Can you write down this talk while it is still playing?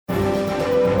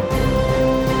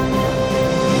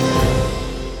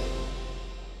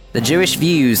The Jewish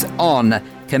views on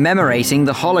commemorating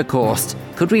the Holocaust.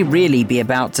 Could we really be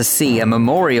about to see a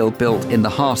memorial built in the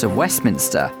heart of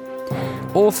Westminster?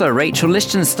 Author Rachel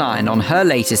Lichtenstein on her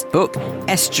latest book,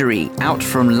 Estuary, Out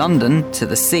from London to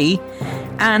the Sea,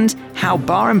 and how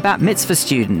bar and bat mitzvah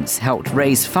students helped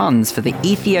raise funds for the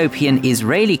Ethiopian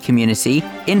Israeli community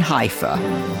in Haifa.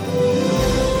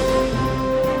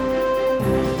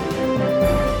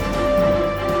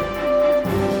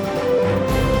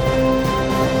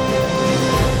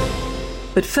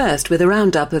 But first, with a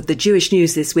roundup of the Jewish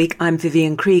news this week, I'm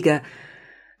Vivian Krieger.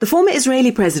 The former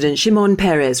Israeli president Shimon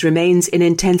Peres remains in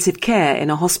intensive care in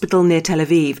a hospital near Tel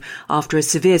Aviv after a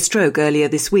severe stroke earlier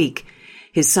this week.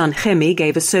 His son Chemi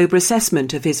gave a sober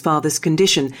assessment of his father's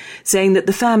condition, saying that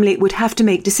the family would have to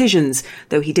make decisions,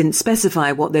 though he didn't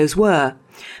specify what those were.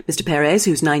 Mr. Peres,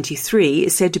 who's 93,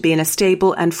 is said to be in a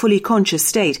stable and fully conscious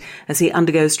state as he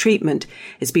undergoes treatment.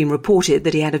 It's been reported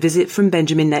that he had a visit from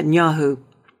Benjamin Netanyahu.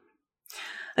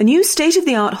 A new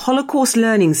state-of-the-art Holocaust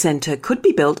Learning Centre could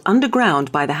be built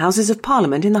underground by the Houses of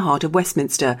Parliament in the heart of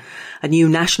Westminster. A new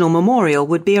national memorial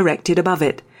would be erected above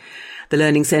it. The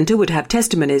Learning Centre would have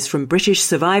testimonies from British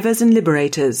survivors and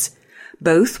liberators.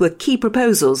 Both were key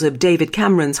proposals of David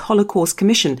Cameron's Holocaust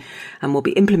Commission and will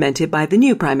be implemented by the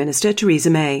new Prime Minister, Theresa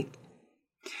May.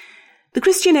 The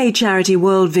Christian aid charity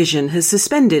World Vision has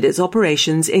suspended its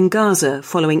operations in Gaza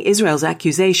following Israel's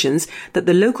accusations that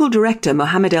the local director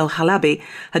Mohammed El-Halabi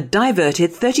had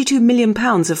diverted £32 million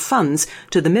of funds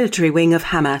to the military wing of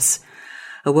Hamas.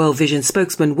 A World Vision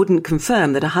spokesman wouldn't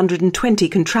confirm that 120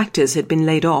 contractors had been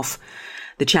laid off.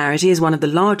 The charity is one of the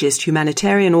largest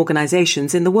humanitarian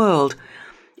organizations in the world.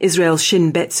 Israel's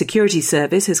Shin Bet security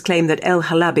service has claimed that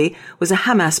El-Halabi was a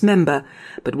Hamas member,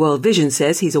 but World Vision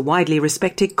says he's a widely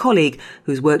respected colleague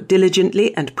who's worked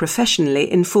diligently and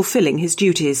professionally in fulfilling his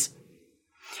duties.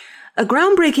 A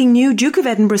groundbreaking new Duke of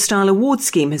Edinburgh-style award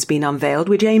scheme has been unveiled,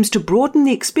 which aims to broaden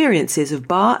the experiences of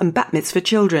bar and bat mitzvah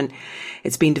children.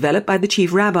 It's been developed by the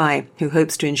chief rabbi, who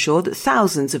hopes to ensure that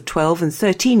thousands of 12- and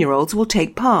 13-year-olds will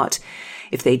take part.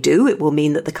 If they do, it will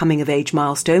mean that the coming-of-age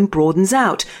milestone broadens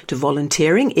out to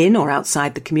volunteering in or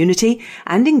outside the community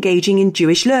and engaging in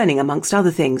Jewish learning, amongst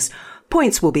other things.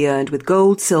 Points will be earned with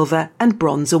gold, silver and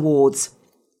bronze awards.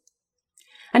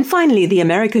 And finally, the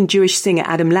American Jewish singer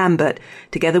Adam Lambert,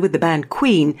 together with the band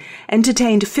Queen,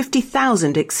 entertained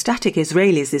 50,000 ecstatic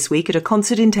Israelis this week at a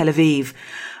concert in Tel Aviv.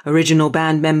 Original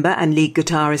band member and lead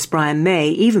guitarist Brian May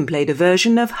even played a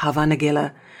version of Hava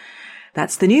Nagila.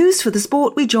 That's the news. For the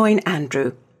sport, we join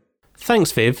Andrew.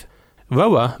 Thanks, Viv.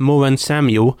 Rower Moran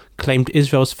Samuel claimed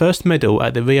Israel's first medal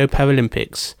at the Rio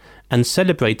Paralympics and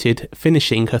celebrated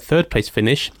finishing her third-place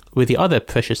finish with the other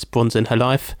precious bronze in her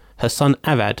life, her son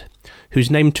Arad,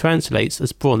 whose name translates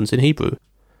as bronze in Hebrew.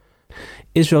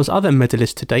 Israel's other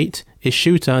medalist to date is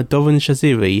shooter Doron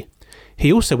Shaziri.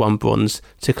 He also won bronze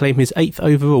to claim his 8th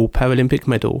overall Paralympic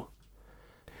medal.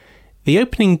 The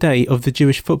opening day of the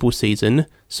Jewish football season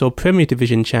saw Premier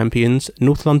Division champions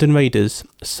North London Raiders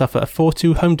suffer a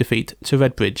 4-2 home defeat to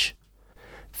Redbridge.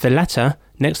 The latter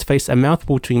next faced a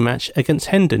mouth-watering match against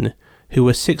Hendon, who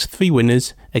were 6-3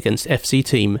 winners against FC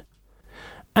Team.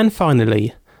 And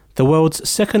finally, the world's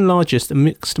second largest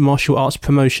mixed martial arts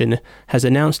promotion has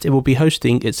announced it will be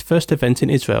hosting its first event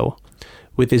in Israel,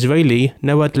 with Israeli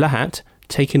Noad Lahat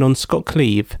taking on Scott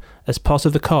Cleave as part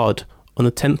of the card on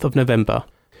the 10th of November.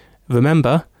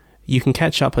 Remember, you can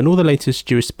catch up on all the latest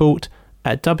Jewish sport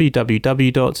at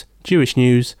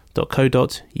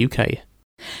www.jewishnews.co.uk.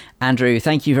 Andrew,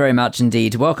 thank you very much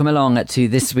indeed. Welcome along to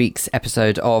this week's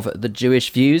episode of The Jewish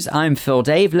Views. I'm Phil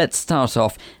Dave. Let's start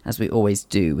off, as we always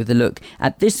do, with a look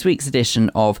at this week's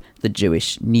edition of The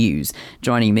Jewish News.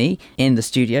 Joining me in the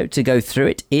studio to go through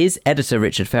it is editor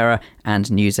Richard Ferrer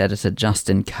and news editor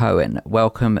Justin Cohen.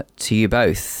 Welcome to you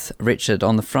both. Richard,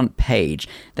 on the front page,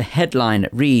 the headline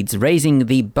reads, "Raising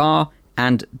the Bar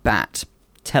and Bat."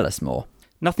 Tell us more.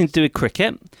 Nothing to do with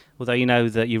cricket, although you know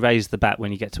that you raise the bat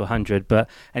when you get to 100. But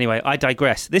anyway, I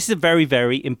digress. This is a very,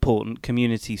 very important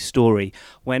community story.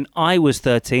 When I was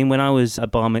 13, when I was a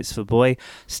bar mitzvah boy,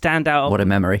 what a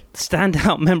memory.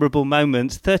 Standout memorable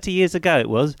moments, 30 years ago it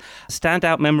was.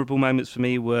 Standout memorable moments for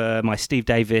me were my Steve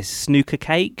Davis snooker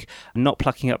cake, not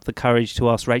plucking up the courage to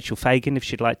ask Rachel Fagan if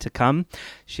she'd like to come.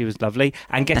 She was lovely.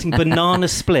 And getting Banana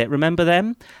Split, remember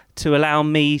them? To allow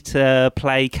me to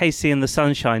play Casey and the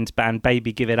Sunshine's band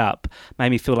Baby Give It Up.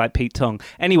 Made me feel like Pete Tong.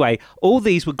 Anyway, all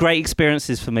these were great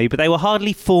experiences for me, but they were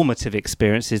hardly formative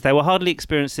experiences. They were hardly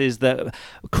experiences that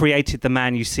created the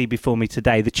man you see before me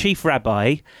today. The chief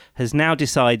rabbi has now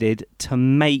decided to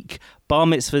make bar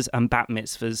mitzvahs and bat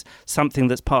mitzvahs something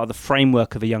that's part of the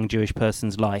framework of a young Jewish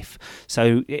person's life.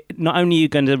 So not only are you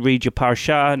going to read your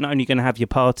parashah, not only are you going to have your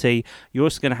party, you're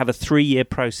also going to have a 3-year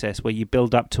process where you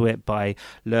build up to it by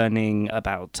learning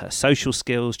about social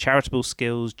skills, charitable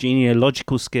skills,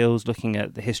 genealogical skills, looking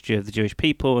at the history of the Jewish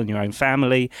people and your own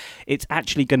family. It's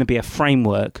actually going to be a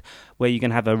framework where you're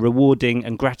going to have a rewarding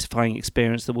and gratifying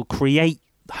experience that will create,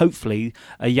 hopefully,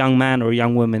 a young man or a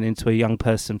young woman into a young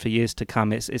person for years to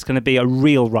come. It's going to be a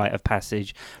real rite of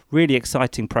passage. Really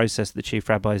exciting process the Chief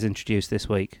Rabbi has introduced this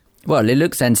week. Well, it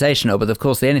looks sensational, but of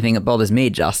course the only thing that bothers me,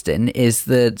 Justin, is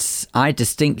that I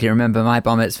distinctly remember my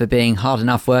bar mitzvah being hard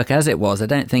enough work as it was. I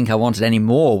don't think I wanted any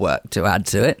more work to add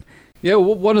to it. Yeah,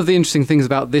 well, one of the interesting things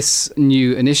about this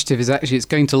new initiative is actually it's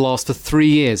going to last for 3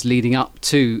 years leading up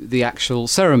to the actual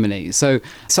ceremony. So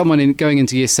someone going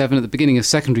into year 7 at the beginning of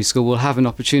secondary school will have an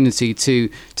opportunity to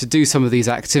do some of these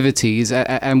activities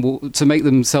and to make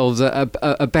themselves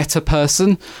a better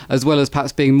person, as well as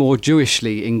perhaps being more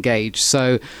Jewishly engaged.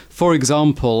 So, for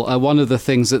example, one of the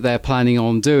things that they're planning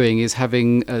on doing is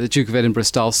having the Duke of Edinburgh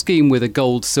style scheme with a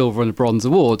gold, silver and a bronze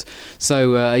award.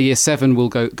 So year 7 will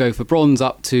go for bronze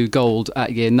up to gold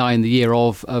at year 9, the year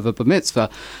of a bar mitzvah.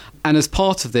 And as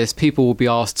part of this, people will be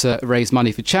asked to raise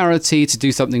money for charity, to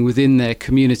do something within their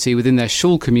community, within their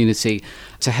shul community,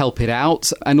 to help it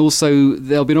out. And also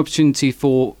there'll be an opportunity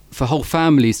for whole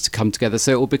families to come together.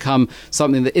 So it will become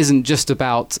something that isn't just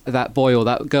about that boy or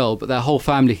that girl, but their whole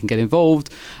family can get involved.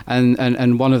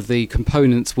 And one of the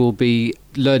components will be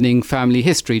learning family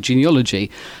history,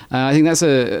 genealogy. I think that's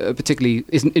a particularly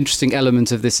interesting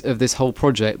element of this whole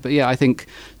project. But yeah, I think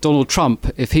Donald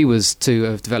Trump, if he was to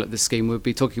have developed this scheme, would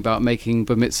be talking about making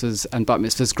bar mitzvahs and bat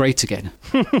mitzvahs great again.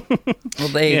 Well,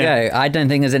 there you go. I don't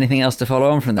think there's anything else to follow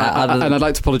on from that. And I'd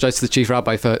like to apologise to the Chief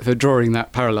Rabbi for drawing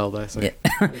that parallel there. So. Yeah.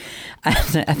 I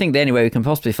think the only way we can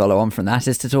possibly follow on from that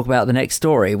is to talk about the next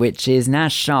story, which is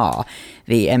Naz Shah,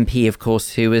 the MP, of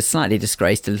course, who was slightly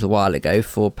disgraced a little while ago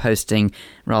for posting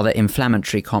rather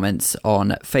inflammatory comments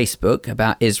on Facebook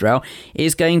about Israel,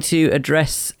 is going to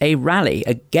address a rally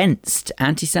against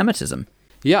anti-Semitism.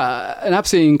 Yeah, an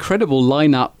absolutely incredible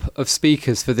lineup of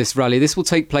speakers for this rally. This will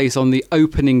take place on the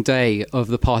opening day of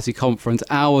the party conference,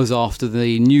 hours after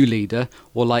the new leader,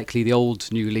 or likely the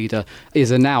old new leader, is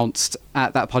announced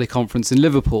at that party conference in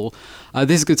Liverpool.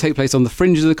 This is going to take place on the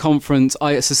fringe of the conference.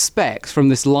 I suspect from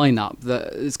this lineup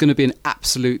that it's going to be an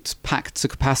absolute packed to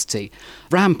capacity,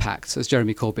 ram-packed, as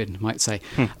Jeremy Corbyn might say,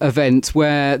 event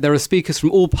where there are speakers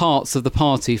from all parts of the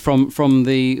party, from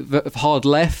the hard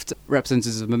left,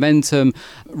 representatives of Momentum.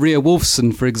 Ria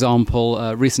Wolfson, for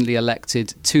example, recently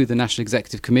elected to the National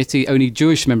Executive Committee, only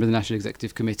Jewish member of the National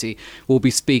Executive Committee, will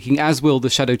be speaking, as will the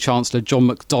Shadow Chancellor John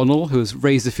McDonnell, who has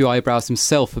raised a few eyebrows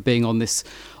himself for being on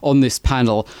this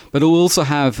panel. But we'll also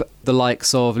have the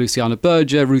likes of Luciana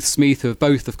Berger, Ruth Smith, who have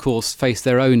both, of course, faced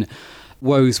their own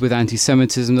woes with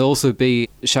anti-Semitism. There'll also be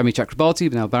Shami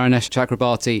Chakrabarti, now Baroness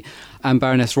Chakrabarti, and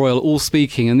Baroness Royal all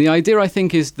speaking. And the idea, I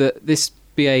think, is that this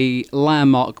be a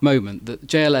landmark moment, that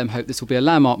JLM hope this will be a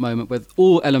landmark moment where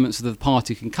all elements of the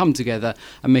party can come together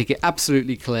and make it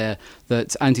absolutely clear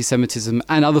that anti-Semitism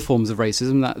and other forms of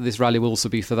racism, that this rally will also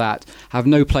be for that, have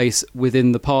no place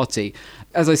within the party.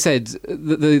 As I said,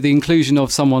 the inclusion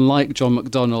of someone like John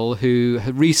McDonnell, who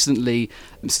had recently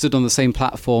stood on the same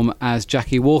platform as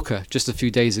Jackie Walker just a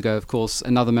few days ago, of course,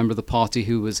 another member of the party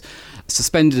who was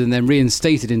suspended and then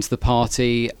reinstated into the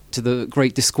party to the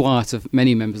great disquiet of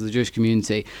many members of the Jewish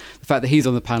community. The fact that he's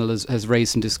on the panel has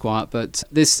raised some disquiet, but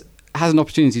this has an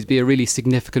opportunity to be a really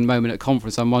significant moment at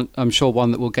conference. I'm sure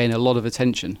one that will gain a lot of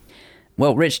attention.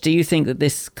 Well, Rich, do you think that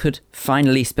this could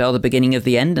finally spell the beginning of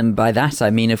the end? And by that, I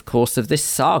mean, of course, of this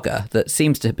saga that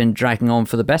seems to have been dragging on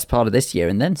for the best part of this year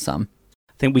and then some.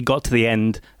 I think we got to the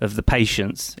end of the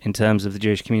patience in terms of the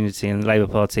Jewish community and the Labour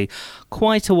Party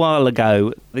quite a while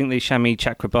ago. I think the Shami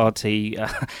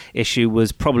Chakrabarti issue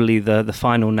was probably the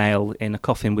final nail in a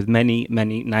coffin with many,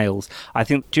 many nails. I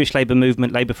think Jewish Labour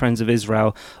Movement, Labour Friends of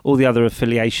Israel, all the other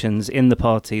affiliations in the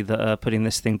party that are putting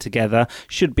this thing together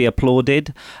should be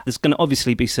applauded. There's going to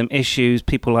obviously be some issues.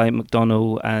 People like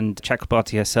McDonnell and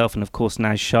Chakrabarti herself and, of course,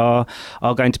 Naz Shah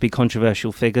are going to be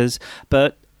controversial figures.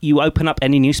 But You open up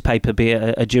any newspaper, be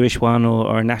it a Jewish one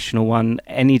or a national one,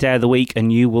 any day of the week,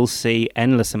 and you will see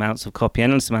endless amounts of copy,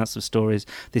 endless amounts of stories,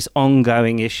 this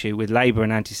ongoing issue with Labour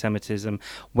and anti-Semitism.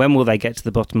 When will they get to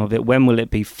the bottom of it? When will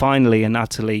it be finally and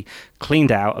utterly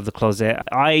cleaned out of the closet?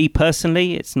 I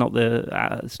personally, it's not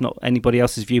anybody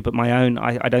else's view but my own.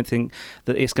 I don't think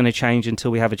that it's going to change until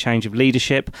we have a change of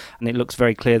leadership, and it looks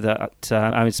very clear that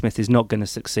Owen Smith is not going to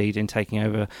succeed in taking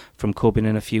over from Corbyn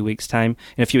in a few weeks' time.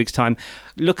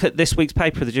 Look at this week's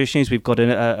paper of the Jewish News. We've got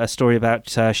a story about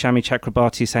Shami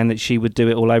Chakrabarti saying that she would do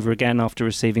it all over again after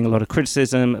receiving a lot of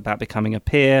criticism about becoming a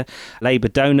peer. Labour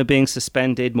donor being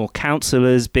suspended, more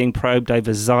councillors being probed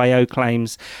over Zio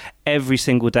claims. Every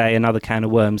single day another can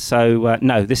of worms. So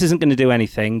no, this isn't going to do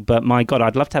anything, but my God,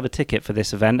 I'd love to have a ticket for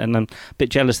this event, and I'm a bit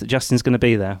jealous that Justin's going to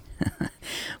be there.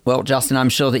 Well, Justin, I'm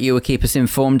sure that you will keep us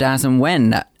informed as and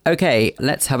when. OK,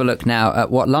 let's have a look now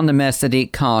at what London Mayor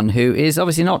Sadiq Khan, who is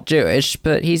obviously not Jewish,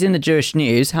 but he's in the Jewish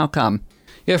News. How come?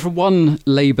 Yeah, from one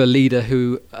Labour leader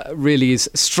who really is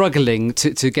struggling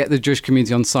to get the Jewish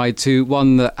community on side to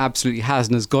one that absolutely has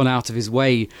and has gone out of his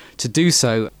way to do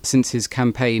so since his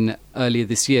campaign earlier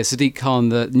this year. Sadiq Khan,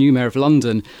 the new mayor of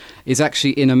London, is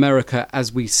actually in America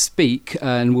as we speak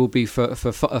and will be for a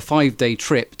 5-day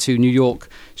trip to New York,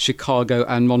 Chicago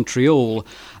and Montreal,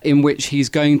 in which he's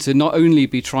going to not only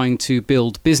be trying to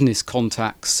build business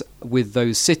contacts with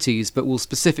those cities, but will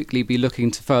specifically be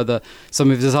looking to further some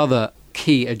of his other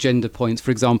key agenda points,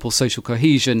 for example, social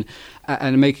cohesion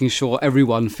and making sure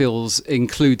everyone feels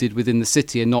included within the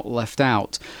city and not left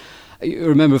out. You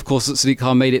remember, of course, that Sadiq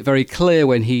Khan made it very clear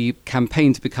when he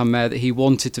campaigned to become mayor that he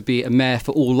wanted to be a mayor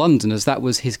for all Londoners. That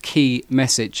was his key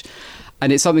message.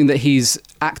 And it's something that he's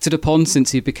acted upon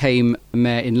since he became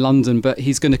mayor in London, but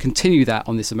he's going to continue that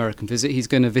on this American visit. He's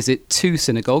going to visit 2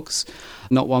 synagogues,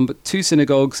 not one, but 2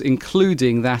 synagogues,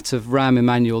 including that of Ram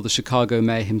Emanuel, the Chicago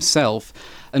mayor himself,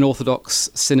 an Orthodox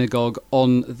synagogue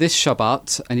on this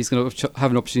Shabbat, and he's going to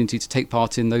have an opportunity to take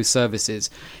part in those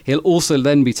services. He'll also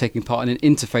then be taking part in an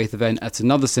interfaith event at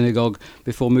another synagogue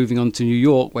before moving on to New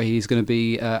York, where he's going to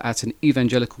be at an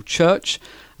evangelical church,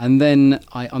 and then,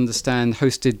 I understand,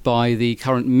 hosted by the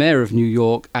current mayor of New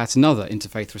York at another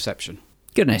interfaith reception.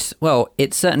 Goodness. Well,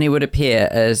 it certainly would appear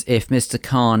as if Mr.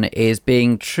 Khan is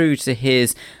being true to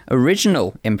his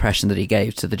original impression that he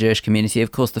gave to the Jewish community.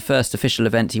 Of course, the first official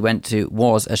event he went to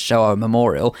was a Shoah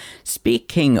memorial.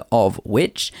 Speaking of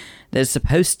which, there's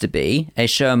supposed to be a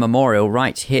Shoah memorial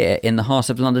right here in the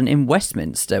heart of London in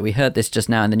Westminster. We heard this just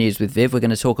now in the news with Viv. We're going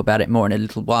to talk about it more in a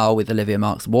little while with Olivia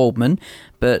Marks-Woldman.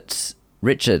 But,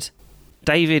 Richard.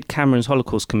 David Cameron's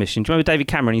Holocaust Commission. Do you remember David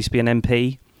Cameron used to be an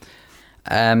MP?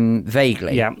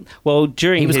 Vaguely. Yeah. Well,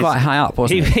 he was quite high up,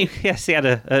 wasn't he? Yes, he had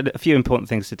a few important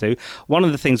things to do. One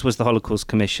of the things was the Holocaust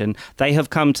Commission. They have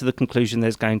come to the conclusion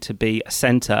there's going to be a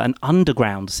centre, an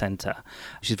underground centre,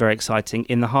 which is very exciting,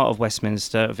 in the heart of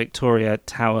Westminster, Victoria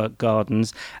Tower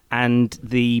Gardens, and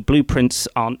the blueprints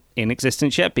aren't in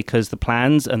existence yet because the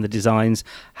plans and the designs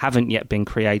haven't yet been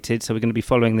created. So we're going to be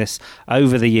following this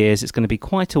over the years. It's going to be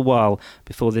quite a while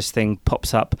before this thing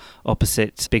pops up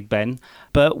opposite Big Ben.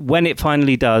 But when it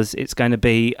finally does, it's going to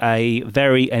be a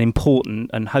very important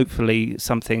and hopefully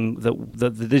something that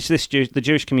the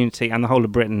Jewish community and the whole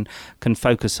of Britain can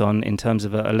focus on in terms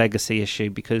of a legacy issue,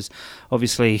 because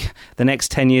obviously the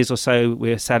next 10 years or so,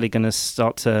 we're sadly going to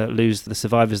start to lose the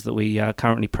survivors that we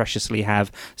currently preciously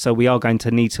have. So we are going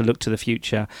to need to look to the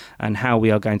future and how we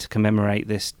are going to commemorate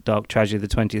this dark tragedy of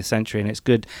the 20th century. And it's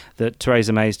good that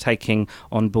Theresa May is taking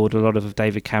on board a lot of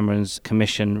David Cameron's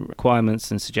commission requirements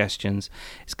and suggestions.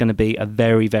 It's going to be a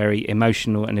very, very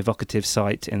emotional and evocative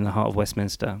site in the heart of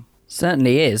Westminster.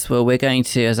 Certainly is. Well, we're going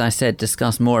to, as I said,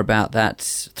 discuss more about that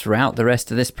throughout the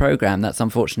rest of this programme. That's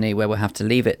unfortunately where we'll have to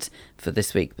leave it for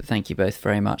this week, but thank you both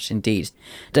very much indeed.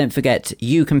 Don't forget,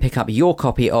 you can pick up your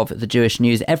copy of The Jewish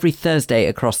News every Thursday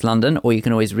across London, or you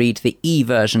can always read the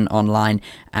e-version online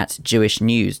at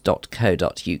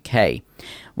jewishnews.co.uk.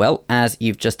 Well, as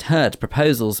you've just heard,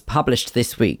 proposals published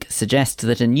this week suggest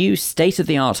that a new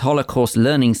state-of-the-art Holocaust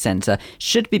Learning Centre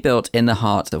should be built in the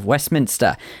heart of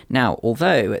Westminster. Now,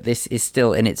 although this is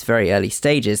still in its very early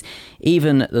stages,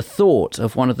 even the thought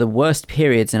of one of the worst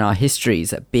periods in our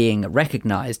histories being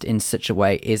recognised in such a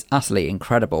way is utterly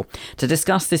incredible. To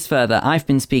discuss this further, I've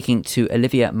been speaking to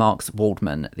Olivia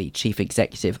Marks-Woldman, the Chief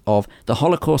Executive of the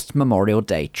Holocaust Memorial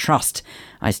Day Trust.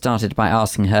 I started by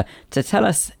asking her to tell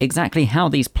us exactly how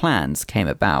these plans came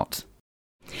about.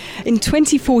 In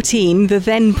 2014, the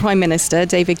then Prime Minister,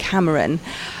 David Cameron,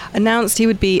 announced he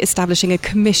would be establishing a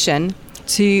commission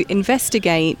to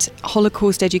investigate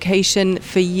Holocaust education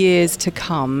for years to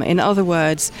come. In other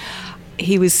words,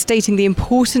 He was stating the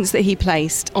importance that he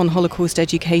placed on Holocaust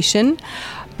education,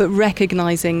 but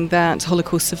recognising that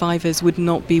Holocaust survivors would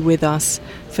not be with us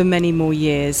for many more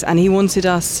years. And he wanted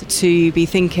us to be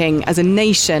thinking, as a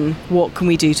nation, what can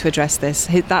we do to address this?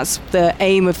 That's the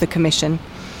aim of the Commission.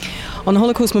 On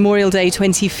Holocaust Memorial Day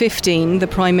 2015, the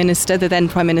then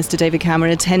Prime Minister David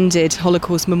Cameron attended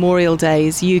Holocaust Memorial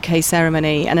Day's UK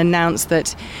ceremony and announced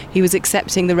that he was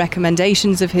accepting the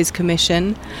recommendations of his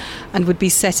commission and would be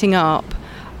setting up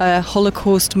a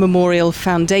Holocaust Memorial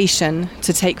Foundation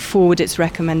to take forward its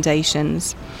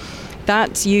recommendations.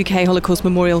 That UK Holocaust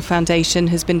Memorial Foundation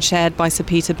has been chaired by Sir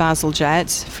Peter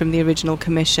Bazalgette from the original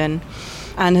commission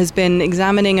and has been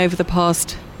examining over the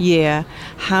past year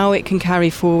how it can carry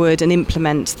forward and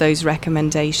implement those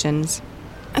recommendations.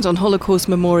 And on Holocaust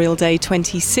Memorial Day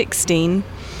 2016,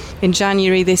 in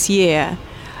January this year,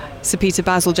 Sir Peter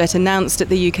Bazalgette announced at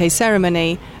the UK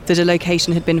ceremony that a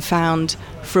location had been found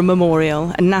for a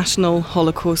memorial, a national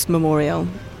Holocaust memorial.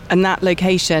 And that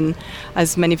location,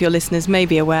 as many of your listeners may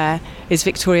be aware, is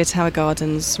Victoria Tower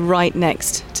Gardens, right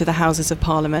next to the Houses of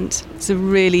Parliament. It's a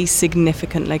really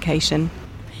significant location.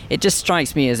 It just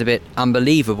strikes me as a bit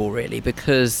unbelievable, really,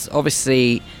 because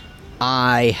obviously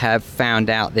I have found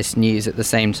out this news at the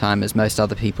same time as most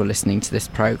other people listening to this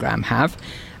programme have.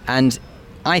 And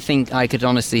I think I could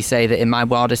honestly say that in my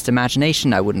wildest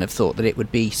imagination, I wouldn't have thought that it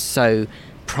would be so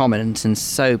prominent and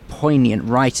so poignant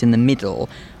right in the middle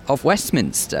of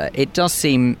Westminster. It does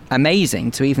seem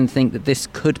amazing to even think that this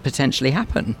could potentially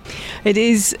happen. It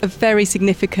is a very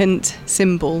significant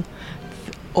symbol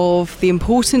of the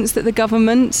importance that the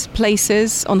government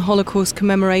places on Holocaust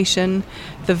commemoration,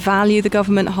 the value the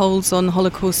government holds on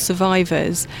Holocaust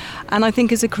survivors. And I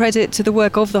think as a credit to the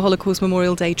work of the Holocaust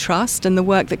Memorial Day Trust and the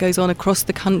work that goes on across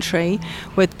the country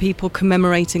with people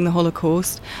commemorating the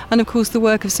Holocaust, and of course the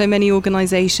work of so many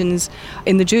organisations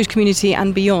in the Jewish community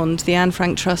and beyond, the Anne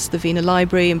Frank Trust, the Wiener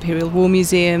Library, Imperial War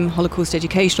Museum, Holocaust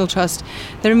Educational Trust.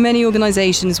 There are many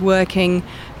organisations working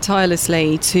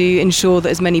tirelessly to ensure that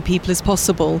as many people as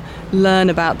possible learn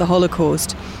about the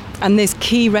Holocaust. And this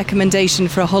key recommendation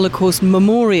for a Holocaust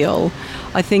memorial,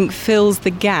 I think, fills the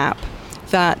gap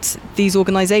that these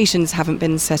organisations haven't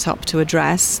been set up to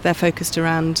address. They're focused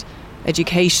around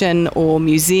education or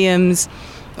museums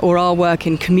or our work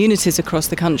in communities across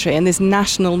the country. And this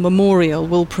national memorial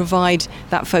will provide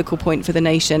that focal point for the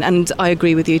nation. And I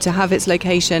agree with you, to have its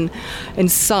location in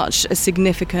such a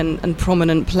significant and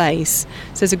prominent place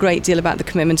says a great deal about the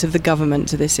commitment of the government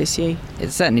to this issue.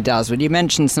 It certainly does. Well, you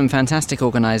mentioned some fantastic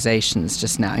organisations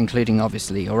just now, including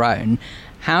obviously your own.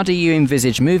 How do you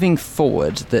envisage moving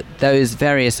forward that those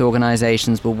various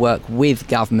organisations will work with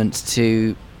government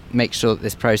to make sure that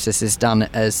this process is done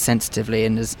as sensitively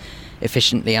and as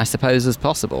efficiently, I suppose, as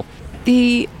possible?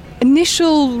 The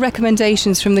initial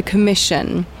recommendations from the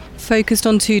Commission focused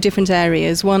on two different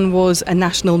areas. One was a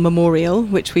national memorial,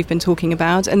 which we've been talking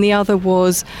about, and the other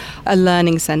was a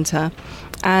learning centre.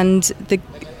 And the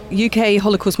UK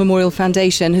Holocaust Memorial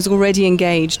Foundation has already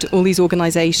engaged all these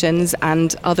organisations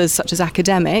and others such as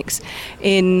academics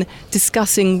in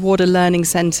discussing what a learning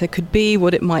centre could be,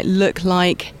 what it might look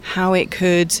like, how it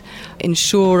could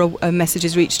ensure a message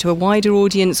is reached to a wider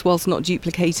audience whilst not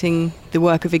duplicating the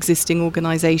work of existing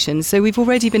organisations. So we've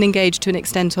already been engaged to an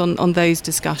extent on those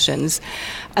discussions.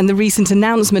 And the recent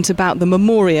announcement about the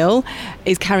memorial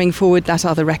is carrying forward that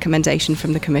other recommendation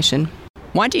from the Commission.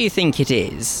 Why do you think it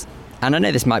is? And I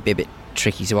know this might be a bit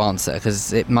tricky to answer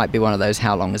because it might be one of those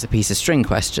how long is a piece of string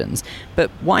questions, but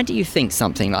why do you think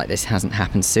something like this hasn't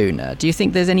happened sooner? Do you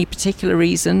think there's any particular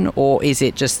reason, or is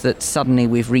it just that suddenly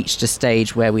we've reached a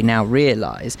stage where we now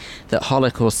realise that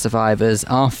Holocaust survivors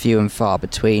are few and far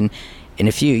between? In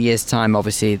a few years' time,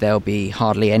 obviously, there'll be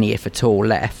hardly any, if at all,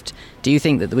 left. Do you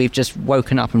think that we've just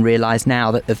woken up and realised now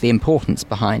that of the importance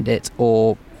behind it,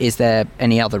 or is there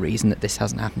any other reason that this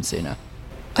hasn't happened sooner?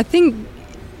 I think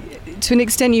to an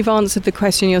extent you've answered the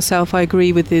question yourself. I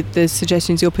agree with the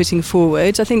suggestions you're putting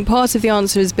forward. I think part of the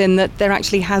answer has been that there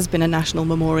actually has been a national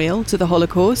memorial to the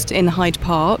Holocaust in Hyde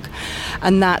Park,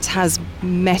 and that has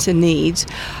met a need.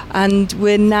 And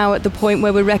we're now at the point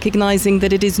where we're recognising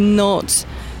that it is not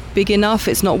big enough,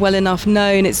 it's not well enough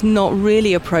known, it's not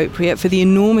really appropriate for the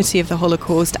enormity of the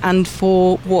Holocaust and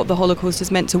for what the Holocaust has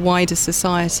meant to wider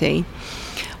society.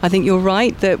 I think you're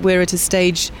right that we're at a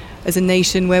stage as a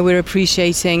nation where we're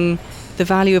appreciating the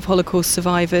value of Holocaust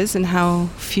survivors and how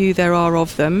few there are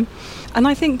of them. And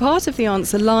I think part of the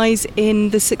answer lies in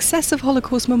the success of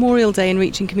Holocaust Memorial Day in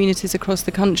reaching communities across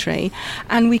the country.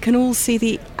 And we can all see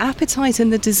the appetite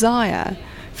and the desire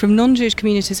from non-Jewish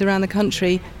communities around the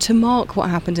country to mark what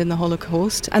happened in the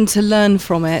Holocaust and to learn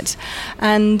from it.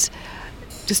 And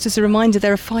just as a reminder,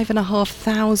 there are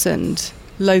 5,500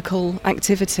 local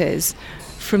activities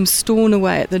from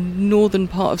Stornoway at the northern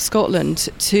part of Scotland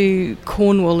to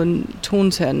Cornwall and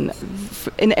Taunton.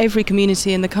 In every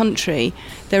community in the country,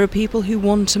 there are people who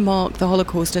want to mark the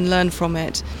Holocaust and learn from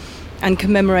it and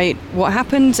commemorate what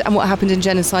happened and what happened in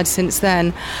genocide since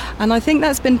then. And I think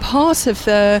that's been part of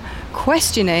the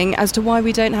questioning as to why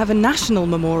we don't have a national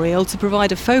memorial to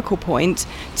provide a focal point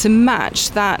to match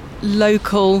that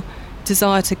local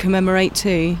desire to commemorate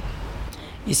too.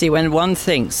 You see, when one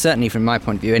thinks, certainly from my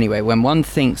point of view anyway, when one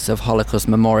thinks of Holocaust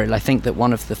Memorial, I think that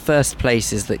one of the first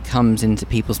places that comes into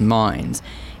people's minds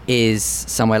is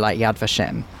somewhere like Yad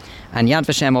Vashem. And Yad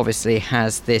Vashem obviously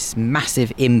has this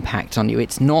massive impact on you.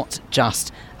 It's not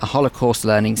just a Holocaust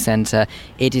learning centre.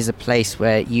 It is a place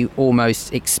where you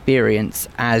almost experience,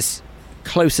 as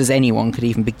close as anyone could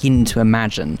even begin to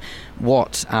imagine,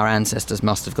 what our ancestors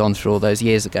must have gone through all those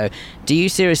years ago. Do you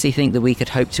seriously think that we could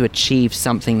hope to achieve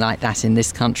something like that in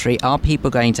this country? Are people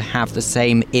going to have the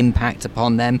same impact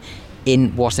upon them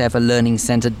in whatever learning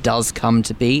centre does come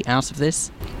to be out of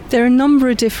this? There are a number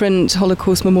of different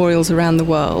Holocaust memorials around the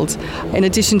world. In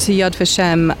addition to Yad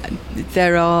Vashem,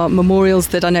 there are memorials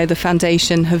that I know the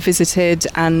Foundation have visited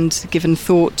and given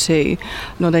thought to,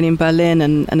 not only in Berlin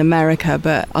and America,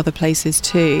 but other places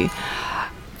too.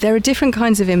 There are different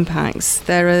kinds of impacts.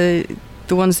 There are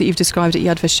the ones that you've described at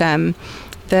Yad Vashem.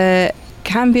 There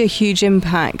can be a huge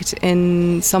impact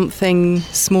in something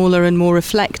smaller and more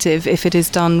reflective if it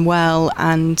is done well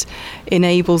and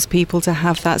enables people to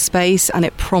have that space, and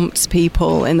it prompts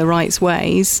people in the right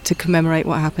ways to commemorate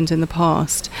what happened in the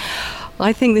past.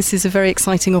 I think this is a very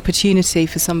exciting opportunity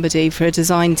for somebody, for a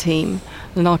design team,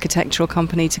 an architectural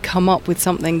company, to come up with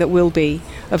something that will be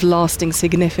of lasting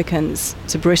significance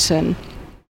to Britain.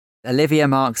 Olivia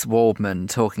Marks-Woldman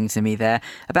talking to me there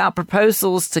about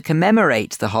proposals to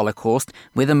commemorate the Holocaust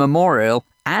with a memorial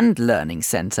and learning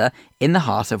centre in the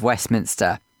heart of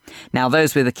Westminster. Now,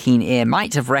 those with a keen ear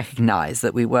might have recognised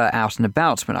that we were out and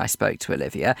about when I spoke to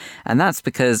Olivia, and that's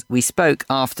because we spoke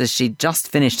after she'd just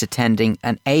finished attending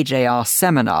an AJR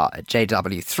seminar at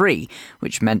JW3,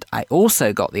 which meant I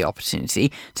also got the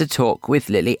opportunity to talk with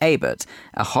Lily Ebert,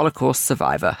 a Holocaust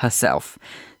survivor herself.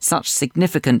 Such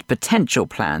significant potential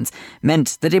plans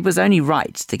meant that it was only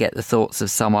right to get the thoughts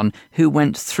of someone who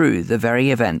went through the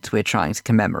very event we're trying to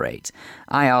commemorate.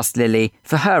 I asked Lily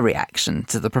for her reaction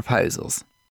to the proposals.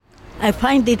 I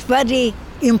find it very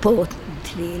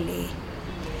important, really.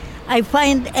 I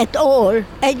find at all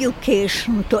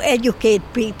education, to educate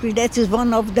people, that is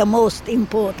one of the most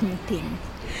important things.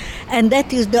 And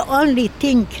that is the only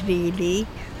thing, really,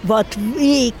 what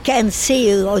we can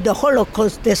see of the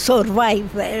Holocaust, the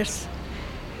survivors,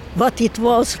 what it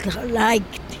was like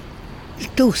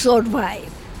to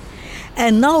survive.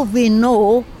 And now we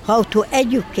know how to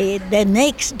educate the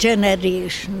next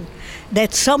generation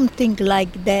that something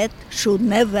like that should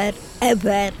never,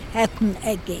 ever happen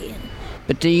again.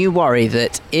 But do you worry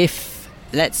that if,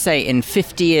 let's say, in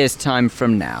 50 years' time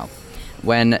from now,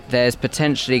 when there's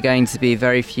potentially going to be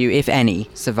very few, if any,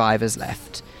 survivors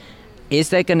left, is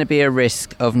there going to be a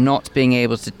risk of not being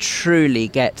able to truly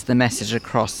get the message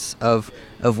across of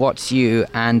what you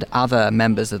and other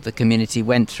members of the community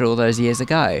went through all those years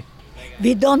ago?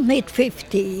 We don't need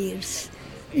 50 years.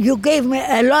 You gave me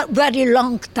a very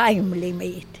long time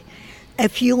limit. A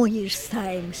few years'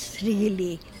 times,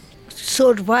 really.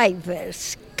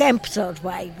 Survivors, camp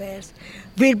survivors,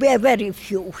 will be a very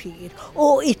few here.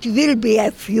 Oh, it will be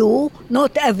a few,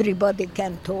 not everybody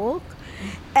can talk.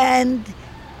 And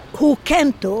who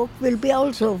can talk will be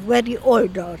also very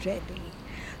old already.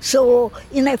 So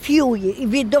in a few years,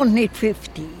 we don't need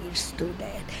 50 years to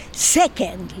that.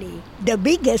 Secondly, the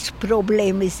biggest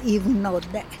problem is even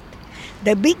not that.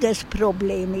 The biggest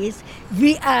problem is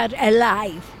we are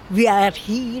alive. We are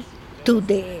here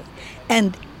today.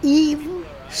 And even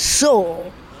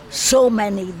so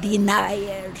many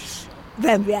deniers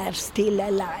when we are still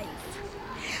alive.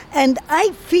 And I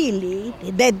feel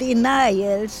it, the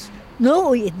deniers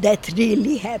know it that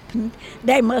really happened.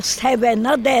 They must have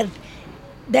another,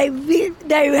 they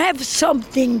have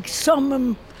something,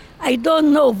 I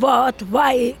don't know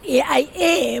why I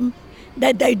am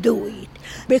that they do it.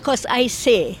 Because I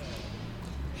say,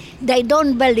 they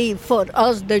don't believe for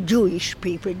us, the Jewish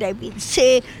people. They will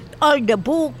say, all the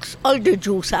books, all the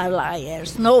Jews are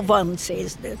liars. No one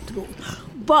says the truth.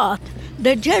 But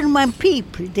the German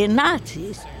people, the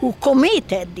Nazis, who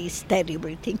committed this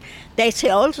terrible thing, they say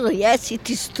also, yes, it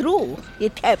is true,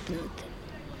 it happened.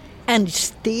 And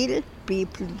still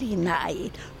people deny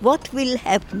it. What will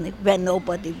happen when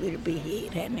nobody will be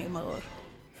here anymore?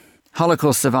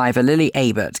 Holocaust survivor Lily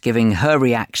Ebert giving her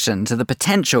reaction to the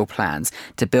potential plans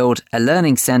to build a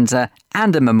learning centre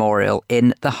and a memorial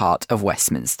in the heart of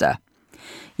Westminster.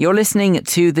 You're listening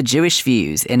to The Jewish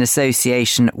Views in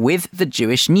association with The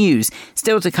Jewish News.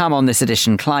 Still to come on this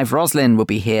edition, Clive Roslin will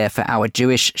be here for our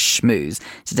Jewish Schmooze.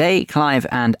 Today, Clive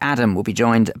and Adam will be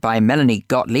joined by Melanie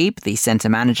Gottlieb, the centre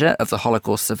manager of the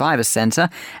Holocaust Survivors Centre,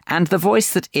 and the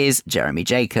voice that is Jeremy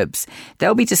Jacobs.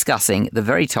 They'll be discussing the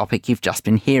very topic you've just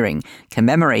been hearing,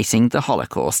 commemorating the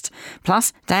Holocaust.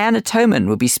 Plus, Diana Toman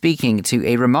will be speaking to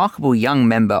a remarkable young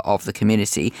member of the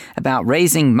community about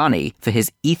raising money for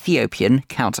his Ethiopian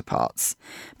counterparts.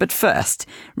 But first,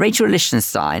 Rachel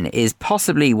Lichtenstein is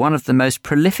possibly one of the most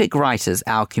prolific writers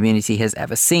our community has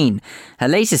ever seen. Her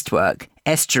latest work,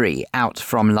 Estuary, Out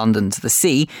from London to the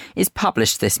Sea, is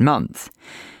published this month.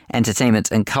 Entertainment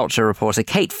and culture reporter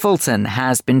Kate Fulton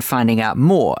has been finding out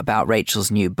more about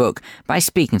Rachel's new book by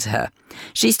speaking to her.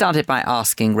 She started by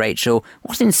asking Rachel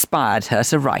what inspired her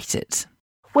to write it.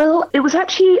 Well, it was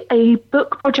actually a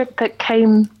book project that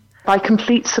came by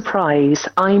complete surprise.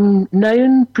 I'm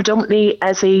known predominantly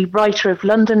as a writer of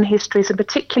London histories and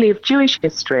particularly of Jewish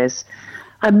histories.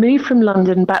 I moved from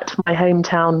London back to my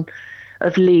hometown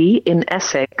of Lee in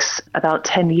Essex about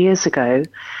 10 years ago.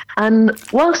 And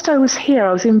whilst I was here,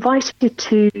 I was invited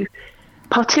to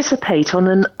participate on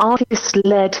an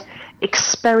artist-led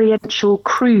experiential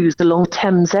cruise along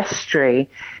Thames Estuary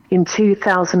in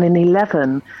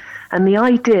 2011. And the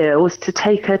idea was to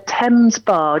take a Thames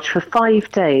barge for 5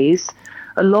 days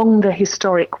along the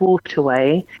historic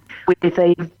waterway with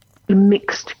a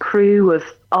mixed crew of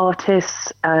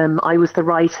artists. I was the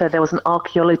writer, there was an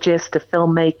archaeologist, a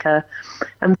filmmaker,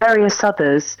 and various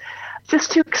others,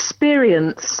 just to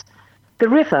experience the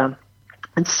river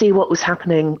and see what was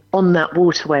happening on that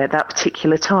waterway at that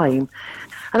particular time.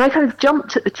 And I kind of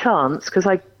jumped at the chance because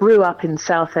I grew up in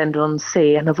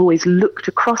Southend-on-Sea and I've always looked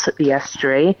across at the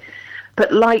estuary.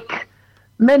 But like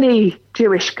many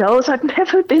Jewish girls, I'd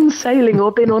never been sailing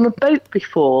or been on a boat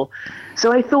before.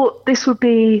 So I thought this would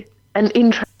be an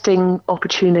interesting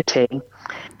opportunity.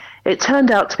 It turned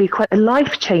out to be quite a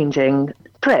life-changing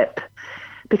trip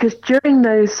because during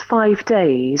those 5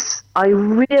 days, I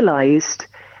realised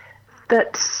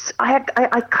that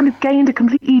I kind of gained a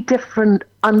completely different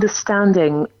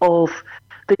understanding of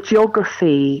the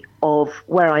geography of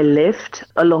where I lived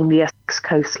along the Essex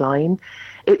coastline,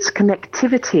 its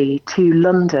connectivity to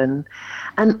London,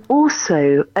 and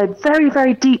also a very,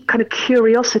 very deep kind of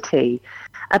curiosity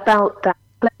about that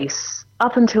place.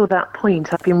 Up until that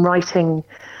point, I've been writing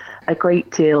a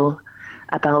great deal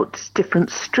about different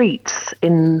streets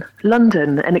in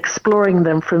London and exploring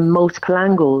them from multiple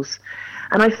angles.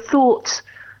 And I thought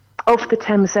of the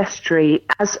Thames Estuary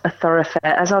as a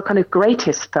thoroughfare, as our kind of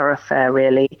greatest thoroughfare,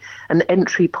 really, an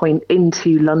entry point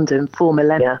into London for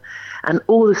millennia, and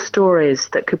all the stories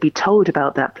that could be told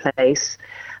about that place.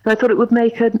 And I thought it would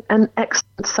make an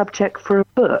excellent subject for a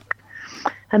book.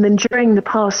 And then during the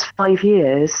past 5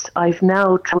 years, I've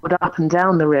now travelled up and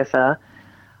down the river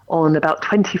on about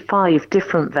 25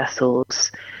 different vessels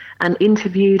and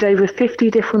interviewed over 50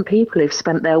 different people who've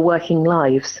spent their working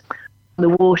lives on the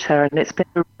water. And it's been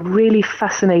a really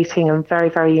fascinating and very,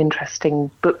 very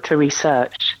interesting book to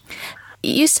research.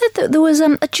 You said that there was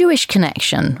a Jewish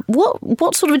connection.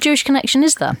 What sort of a Jewish connection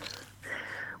is there?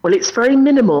 Well, it's very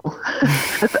minimal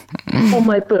for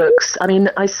my books. I mean,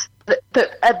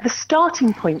 the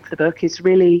starting point for the book is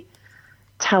really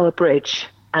Tower Bridge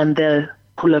and the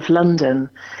Hall of London.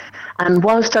 And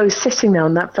whilst I was sitting there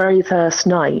on that very first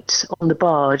night on the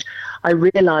barge, I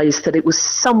realised that it was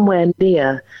somewhere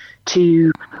near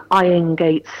to Iron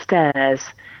Gate Stairs,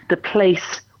 the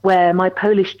place where my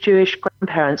Polish Jewish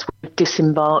grandparents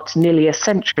disembarked nearly a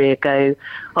century ago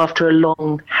after a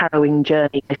long, harrowing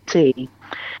journey at sea.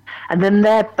 And then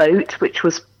their boat, which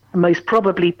was most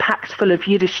probably packed full of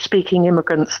Yiddish-speaking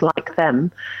immigrants like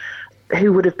them,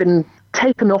 who would have been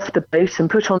taken off the boat and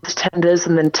put onto tenders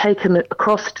and then taken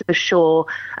across to the shore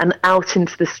and out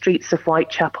into the streets of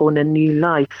Whitechapel in a new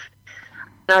life.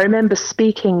 And I remember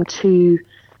speaking to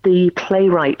the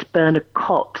playwright Bernard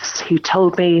Copps, who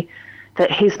told me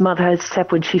that his mother had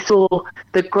said when she saw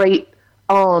the great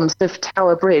arms of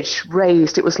Tower Bridge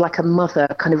raised, it was like a mother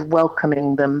kind of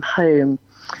welcoming them home.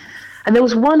 And there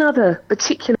was one other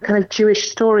particular kind of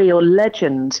Jewish story or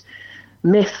legend,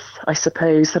 myth, I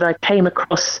suppose, that I came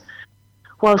across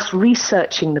whilst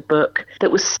researching the book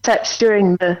that was set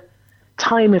during the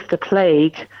time of the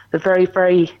plague, the very,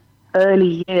 very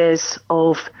early years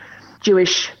of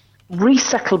Jewish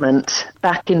resettlement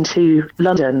back into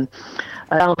London,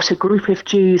 about a group of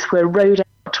Jews who were rowed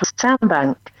out to a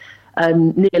sandbank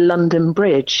near London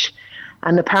Bridge.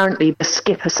 And apparently the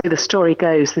skipper, so the story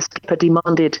goes, the skipper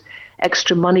demanded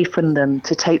extra money from them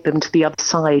to take them to the other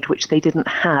side, which they didn't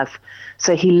have.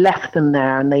 So he left them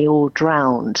there and they all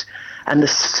drowned. And the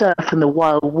surf and the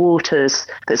wild waters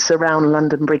that surround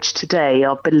London Bridge today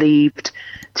are believed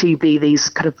to be these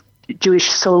kind of Jewish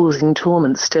souls in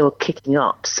torment still kicking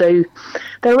up. So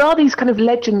there are these kind of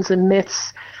legends and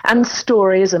myths and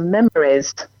stories and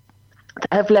memories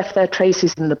that have left their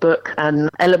traces in the book and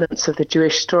elements of the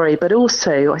Jewish story. But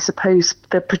also, I suppose,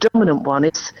 the predominant one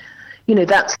is, you know,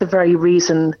 that's the very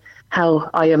reason how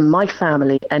I and my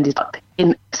family ended up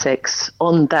in Essex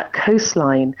on that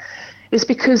coastline, is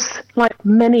because, like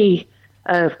many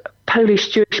Polish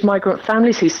Jewish migrant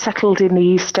families who settled in the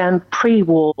East End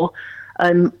pre-war,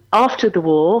 after the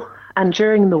war and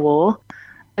during the war,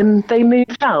 they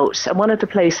moved out. And one of the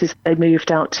places they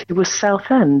moved out to was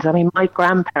Southend. I mean, my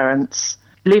grandparents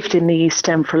lived in the East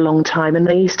End for a long time, and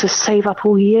they used to save up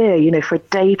all year, you know, for a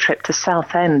day trip to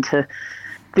Southend to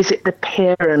visit the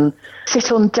pier and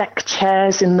sit on deck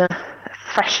chairs in the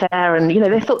fresh air. And, you know,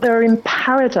 they thought they were in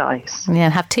paradise. Yeah,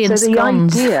 have tea and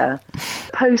scones. So the idea,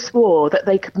 post-war, that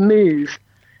they could move,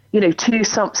 you know, to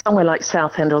somewhere like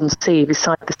Southend-on-Sea,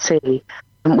 beside the sea,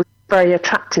 was very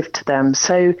attractive to them.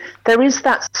 So there is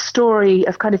that story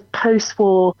of kind of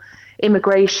post-war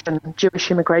immigration, Jewish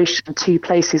immigration to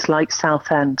places like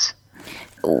Southend.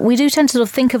 We do tend to sort of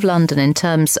think of London in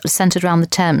terms centred around the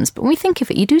Thames, but when we think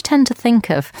of it, you do tend to think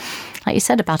of, like you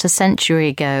said, about a century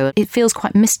ago. It feels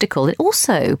quite mystical. It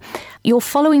also, you're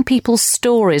following people's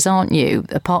stories, aren't you,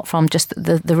 apart from just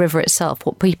the river itself,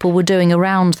 what people were doing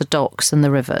around the docks and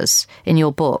the rivers in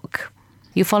your book.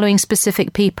 You're following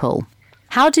specific people.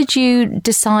 How did you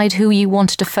decide who you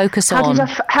wanted to focus on?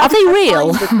 Are they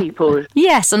real? Find the people?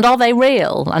 Yes, and are they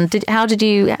real? And how did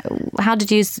you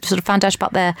sort of find out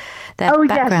about their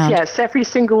background? Yes, every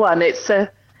single one. It's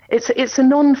a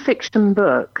non-fiction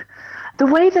book. The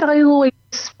way that I always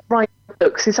write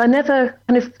books is I never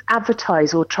kind of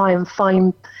advertise or try and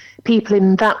find people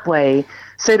in that way.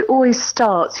 So it always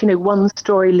starts, you know, one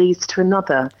story leads to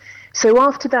another. So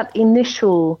after that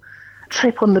initial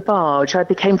trip on the barge, I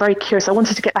became very curious. I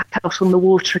wanted to get back out on the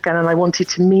water again, and I wanted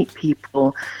to meet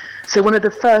people. So one of the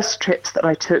first trips that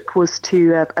I took was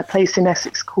to a place in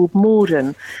Essex called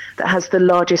Morden that has the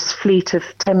largest fleet of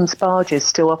Thames barges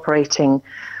still operating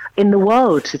in the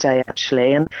world today,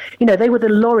 actually. And, you know, they were the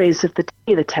lorries of the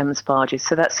day, the Thames barges.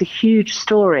 So that's a huge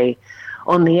story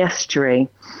on the estuary.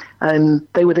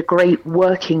 They were the great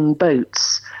working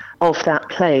boats of that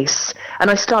place.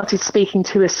 And I started speaking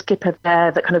to a skipper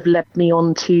there that kind of led me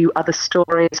on to other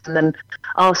stories, and then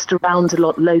asked around a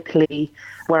lot locally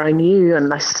where I knew,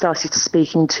 and I started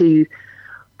speaking to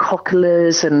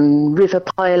cocklers and river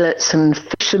pilots and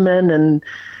fishermen and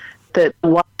the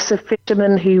wives of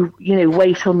fishermen who, you know,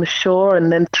 wait on the shore.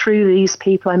 And then through these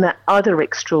people I met other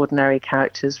extraordinary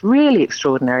characters, really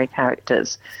extraordinary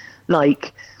characters,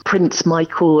 like Prince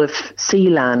Michael of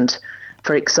Sealand,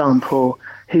 for example,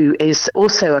 who is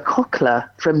also a cockler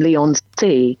from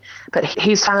Leigh-on-Sea, but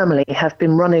his family have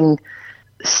been running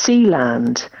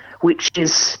Sealand, which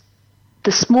is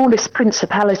the smallest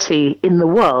principality in the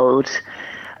world,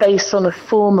 based on a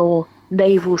formal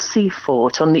naval sea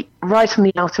fort right on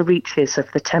the outer reaches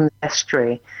of the Thames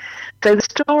estuary. So the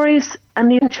stories and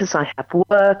the adventures I have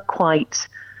were quite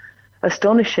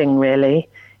astonishing, really,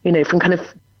 you know, from kind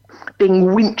of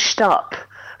being winched up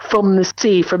from the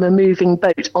sea, from a moving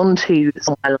boat onto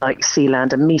somewhere like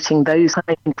Sealand and meeting those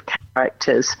kind of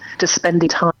characters, to spending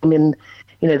time in,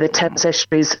 you know, the Thames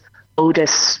estuary's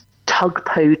oldest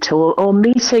tugboat, or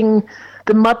meeting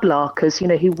the mudlarkers, you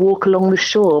know, who walk along the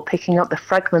shore picking up the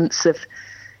fragments of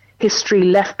history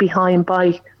left behind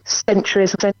by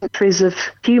centuries and centuries of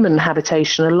human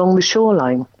habitation along the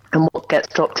shoreline and what gets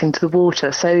dropped into the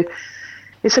water. So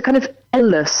it's a kind of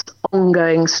endless,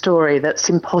 ongoing story that's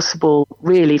impossible,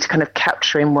 really, to kind of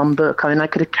capture in one book. I mean, I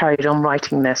could have carried on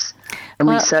writing this and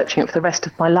researching it for the rest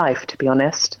of my life, to be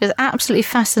honest. It's absolutely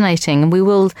fascinating, and we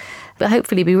will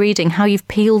hopefully be reading how you've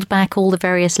peeled back all the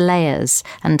various layers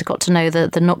and got to know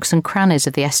the nooks and crannies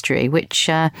of the estuary, which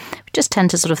we just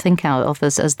tend to sort of think out of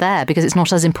as there, because it's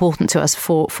not as important to us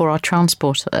for our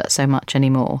transport so much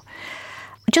anymore.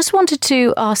 I just wanted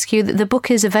to ask you that the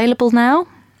book is available now?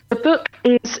 The book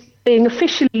is being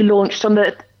officially launched on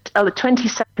the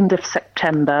 22nd of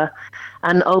September,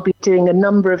 and I'll be doing a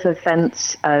number of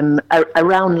events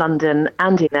around London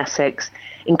and in Essex,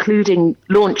 including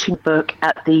launching the book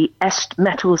at the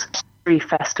Metals Estuary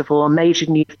Festival, a major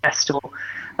new festival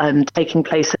taking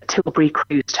place at Tilbury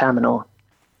Cruise Terminal.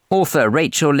 Author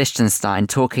Rachel Lichtenstein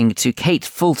talking to Kate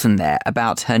Fulton there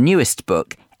about her newest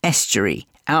book, Estuary,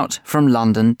 Out from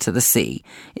London to the Sea.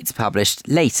 It's published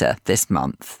later this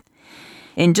month.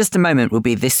 In just a moment will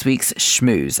be this week's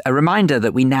Schmooze, a reminder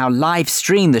that we now live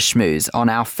stream the Schmooze on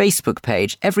our Facebook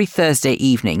page every Thursday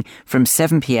evening from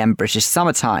 7 p.m. British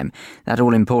Summer Time. That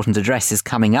all-important address is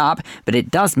coming up, but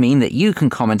it does mean that you can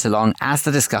comment along as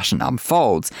the discussion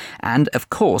unfolds. And, of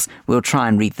course, we'll try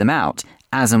and read them out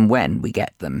as and when we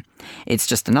get them. It's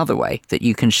just another way that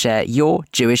you can share your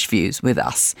Jewish views with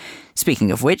us.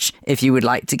 Speaking of which, if you would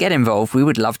like to get involved, we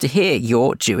would love to hear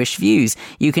your Jewish views.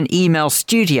 You can email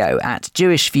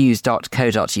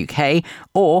studio@jewishviews.co.uk,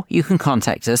 or you can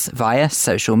contact us via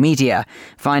social media.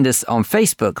 Find us on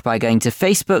Facebook by going to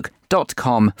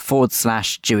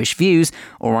facebook.com/Jewish Views,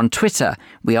 or on Twitter,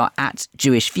 we are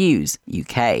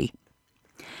 @JewishViewsUK.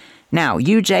 Now,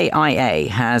 UJIA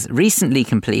has recently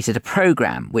completed a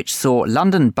programme which saw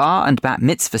London bar and bat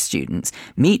mitzvah students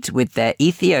meet with their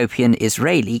Ethiopian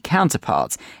Israeli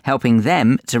counterparts, helping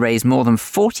them to raise more than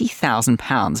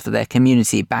 £40,000 for their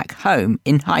community back home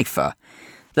in Haifa.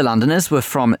 The Londoners were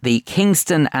from the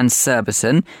Kingston and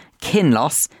Surbiton,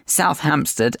 Kinloss, South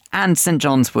Hampstead and St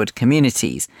John's Wood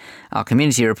communities. Our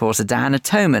community reporter Diana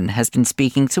Toman has been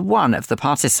speaking to one of the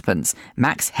participants,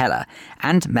 Max Heller,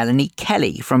 and Melanie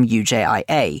Kelly from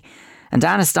UJIA. And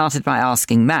Diana started by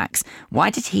asking Max, why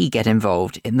did he get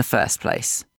involved in the first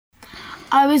place?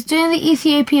 I was doing the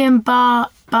Ethiopian bar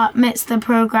bat mitzvah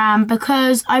programme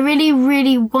because I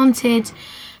really wanted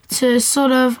to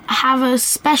sort of have a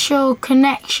special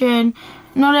connection,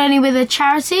 not only with a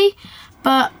charity,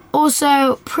 but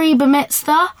also pre-bar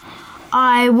mitzvah.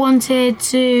 I wanted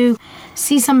to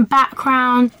see some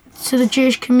background to the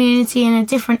Jewish community in a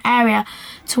different area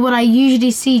to what I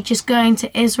usually see just going to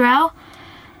Israel.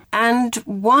 And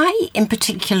why in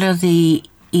particular the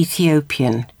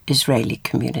Ethiopian Israeli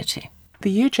community? The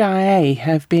UJIA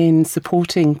have been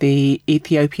supporting the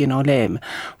Ethiopian Olim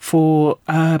for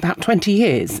about 20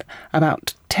 years.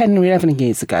 About 10 or 11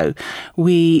 years ago,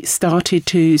 we started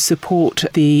to support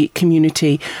the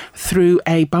community through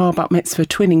a bar bat mitzvah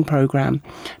twinning program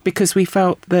because we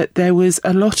felt that there was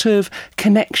a lot of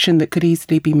connection that could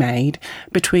easily be made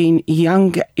between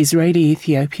young Israeli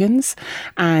Ethiopians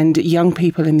and young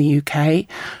people in the UK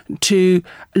to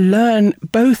learn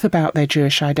both about their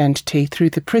Jewish identity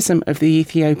through the prism of the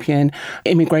Ethiopian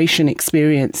immigration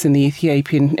experience and the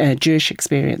Ethiopian Jewish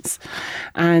experience.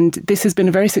 And this has been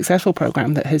a very successful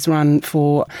program that has run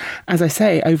for, as I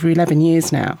say, over 11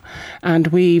 years now. And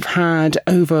we've had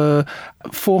over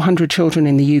 400 children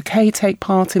in the UK take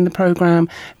part in the programme.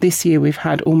 This year we've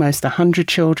had almost 100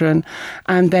 children.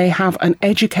 And they have an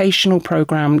educational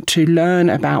programme to learn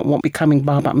about what becoming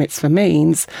bar bat mitzvah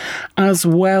means, as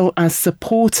well as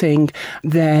supporting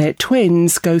their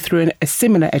twins go through a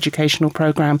similar educational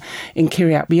programme in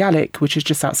Kiryat Bialik, which is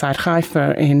just outside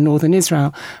Haifa in northern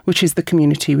Israel, which is the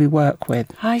community we work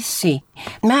with. I see.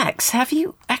 Max, have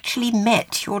you actually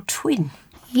met your twin?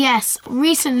 Yes,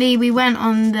 recently we went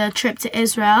on the trip to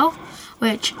Israel,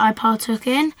 which I partook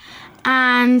in,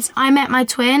 and I met my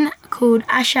twin called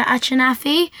Asha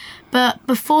Achanafi, but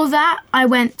before that I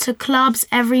went to clubs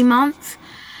every month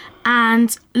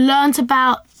and learnt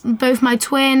about both my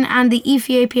twin and the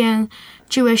Ethiopian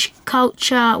Jewish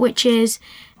culture, which is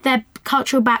their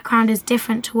cultural background is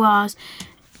different to ours.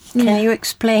 Can you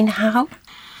explain how?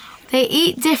 They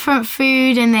eat different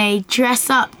food and they dress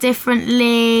up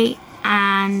differently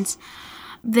and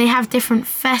they have different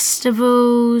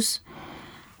festivals.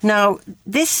 Now,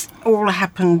 this all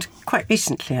happened quite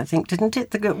recently, I think, didn't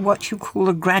it? What you call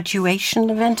a graduation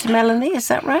event, Melanie, is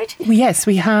that right? Yes,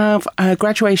 we have a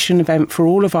graduation event for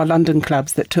all of our London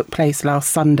clubs that took place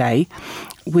last Sunday.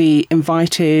 We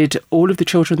invited all of the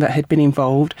children that had been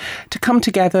involved to come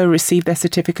together, receive their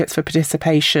certificates for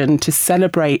participation, to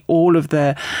celebrate all of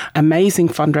the amazing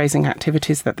fundraising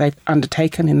activities that they've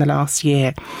undertaken in the last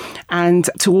year, and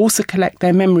to also collect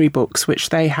their memory books, which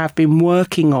they have been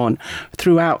working on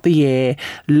throughout the year,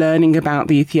 learning about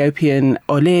the Ethiopian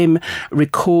Olim,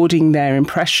 recording their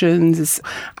impressions,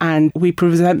 and we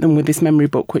present them with this memory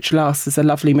book, which lasts as a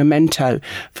lovely memento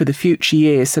for the future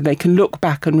years, so they can look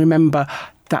back and remember,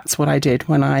 that's what I did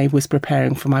when I was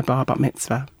preparing for my bar bat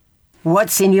mitzvah.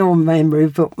 What's in your memory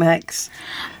book, Max?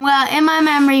 Well, in my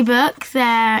memory book,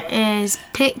 there is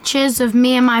pictures of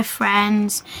me and my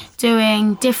friends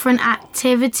doing different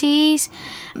activities.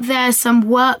 There's some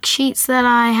worksheets that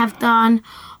I have done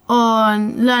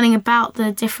on learning about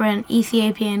the different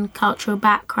Ethiopian cultural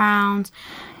backgrounds.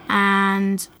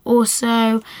 And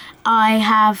also, I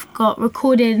have got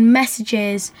recorded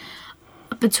messages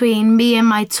between me and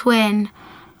my twin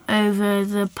over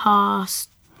the past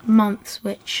months,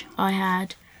 which I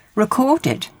had.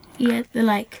 Recorded? Yeah,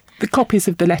 the copies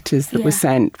of the letters that were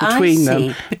sent between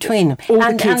them. Between them. All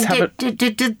the kids have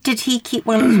did he keep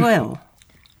one as well?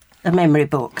 A memory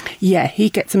book? Yeah, he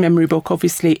gets a memory book,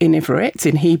 obviously, in Ivrit,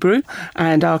 in Hebrew,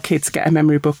 and our kids get a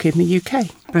memory book in the UK.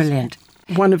 Brilliant.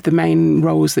 One of the main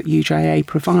roles that UJIA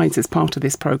provides as part of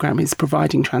this programme is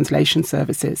providing translation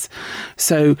services.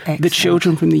 So the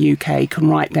children from the UK can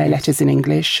write their letters in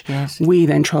English. Yes. We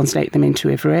then translate them into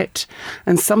Ivrit.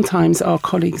 And sometimes our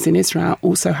colleagues in Israel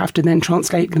also have to then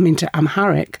translate them into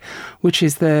Amharic, which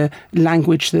is the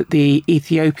language that the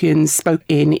Ethiopians spoke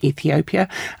in Ethiopia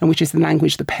and which is the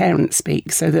language the parents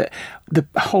speak, so that the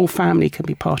whole family can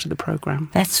be part of the programme.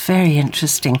 That's very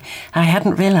interesting. I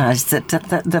hadn't realised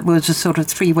that was a sort of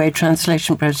three-way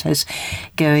translation process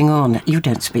going on. You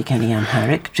don't speak any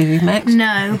Amharic, do you, Max?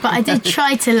 No, but I did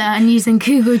try to learn using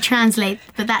Google Translate,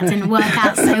 but that didn't work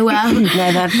out so well. No,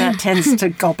 that tends to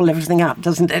gobble everything up,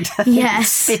 doesn't it?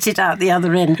 Yes. Spit it out the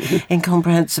other end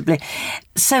incomprehensibly.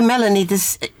 So, Melanie,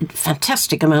 this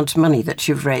fantastic amount of money that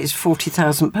you've raised,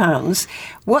 £40,000,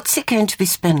 what's it going to be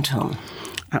spent on?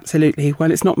 Absolutely.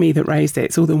 Well, it's not me that raised it.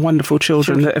 It's all the wonderful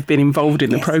children that have been involved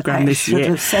in the programme this year. I should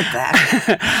have said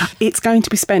that. It's going to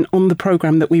be spent on the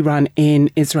programme that we run in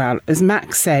Israel. As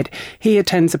Max said, he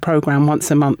attends a programme once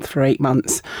a month for 8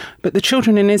 months. But the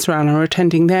children in Israel are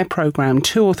attending their programme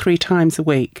 2 or 3 times a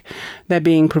week. They're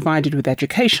being provided with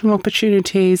educational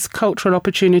opportunities, cultural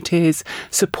opportunities,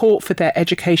 support for their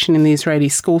education in the Israeli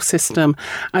school system,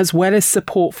 as well as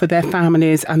support for their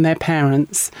families and their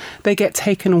parents. They get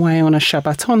taken away on a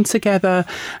Shabbat together.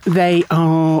 They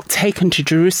are taken to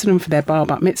Jerusalem for their Bar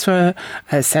Bat Mitzvah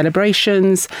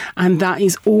celebrations, and that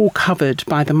is all covered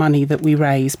by the money that we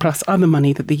raise, plus other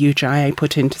money that the UJIA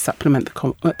put in to supplement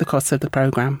the costs of the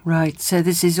programme. Right, so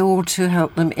this is all to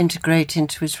help them integrate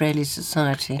into Israeli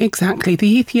society. Exactly.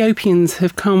 The Ethiopians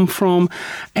have come from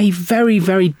a very,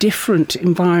 very different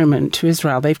environment to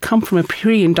Israel. They've come from a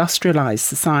pre-industrialised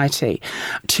society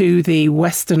to the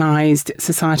westernised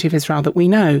society of Israel that we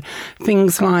know.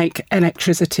 Things like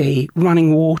electricity,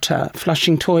 running water,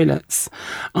 flushing toilets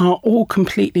are all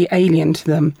completely alien to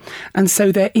them. And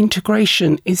so their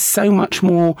integration is so much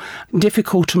more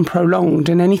difficult and prolonged,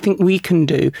 and anything we can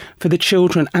do for the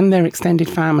children and their extended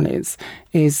families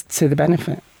is to the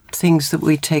benefit. Things that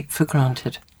we take for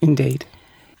granted. Indeed.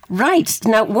 Right.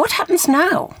 Now, what happens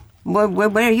now?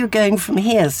 Where are you going from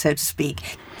here, so to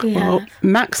speak? Yeah. Well,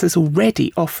 Max has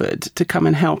already offered to come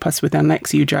and help us with our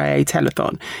next UJIA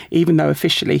telethon, even though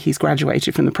officially he's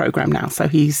graduated from the programme now. So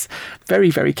he's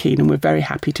very, very keen, and we're very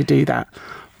happy to do that.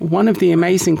 One of the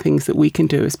amazing things that we can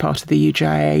do as part of the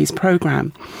UJIA's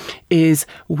programme is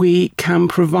we can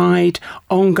provide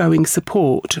ongoing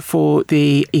support for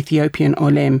the Ethiopian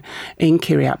Olim in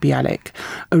Kiryat Bialik.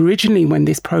 Originally, when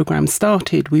this programme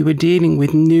started, we were dealing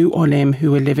with new Olim who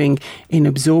were living in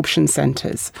absorption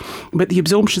centres. But the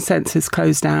absorption centres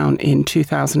closed down in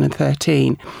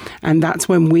 2013, and that's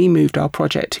when we moved our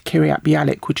project to Kiryat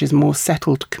Bialik, which is a more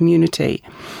settled community.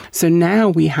 So now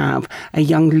we have a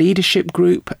young leadership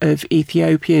group of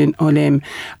Ethiopian Olim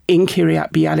in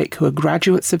Kiryat Bialik who are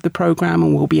graduates of the programme,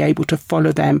 and we'll be able to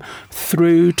follow them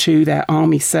through to their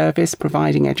army service,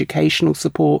 providing educational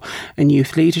support and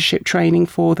youth leadership training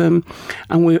for them.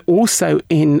 And we're also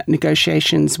in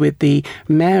negotiations with the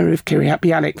mayor of Kiryat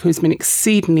Bialik, who's been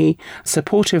exceedingly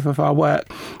supportive of our work,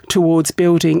 towards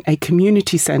building a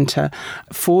community centre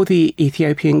for the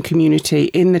Ethiopian community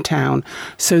in the town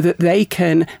so that they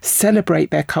can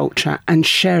celebrate their culture and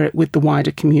share it with the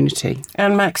wider community.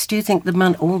 And Max, do you think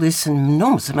all this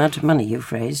enormous amount of money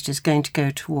you've raised is going to go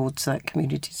towards that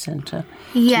community centre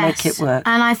to make it work?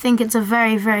 And I think it's a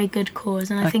very, very good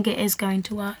cause, and I think it is going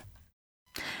to work.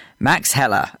 Max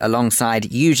Heller alongside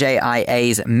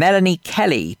UJIA's Melanie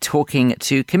Kelly talking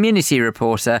to community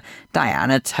reporter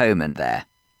Diana Toman there.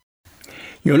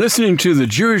 You're listening to The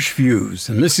Jewish Views,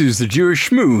 and this is The Jewish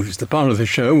Schmooze, the part of the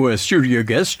show where studio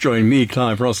guests join me,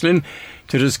 Clive Roslin,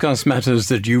 to discuss matters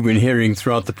that you've been hearing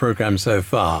throughout the programme so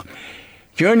far.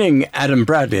 Joining Adam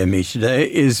Bradley and me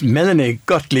today is Melanie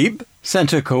Gottlieb,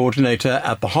 Centre Coordinator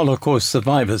at the Holocaust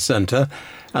Survivors Centre,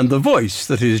 and the voice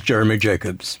that is Jeremy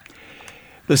Jacobs.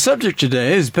 The subject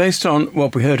today is based on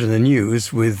what we heard in the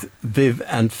news with Viv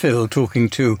and Phil talking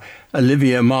to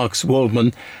Olivia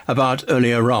Marks-Woldman about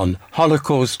earlier on,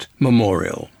 Holocaust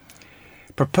Memorial.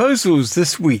 Proposals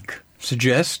this week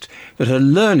suggest that a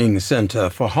learning centre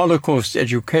for Holocaust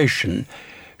education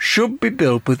should be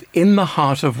built within the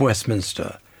heart of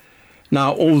Westminster.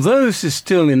 Now, although this is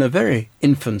still in a very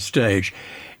infant stage,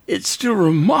 it's still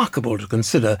remarkable to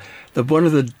consider that one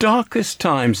of the darkest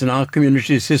times in our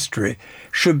community's history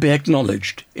should be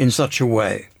acknowledged in such a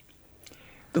way.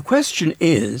 The question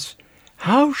is,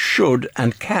 How should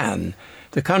and can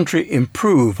the country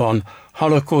improve on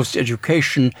Holocaust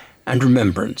education and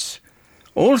remembrance?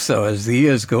 Also, as the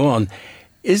years go on,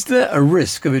 is there a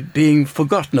risk of it being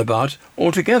forgotten about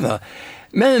altogether?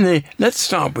 Melanie, let's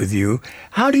start with you.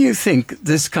 How do you think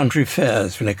this country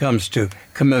fares when it comes to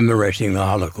commemorating the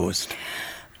Holocaust?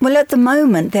 Well, at the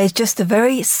moment, there's just a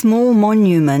very small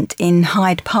monument in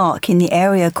Hyde Park in the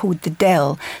area called the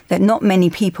Dell that not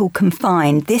many people can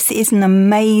find. This is an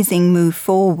amazing move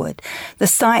forward. The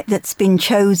site that's been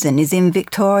chosen is in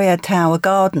Victoria Tower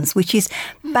Gardens, which is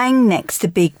bang next to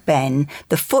Big Ben.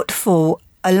 The footfall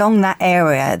along that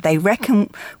area, they reckon,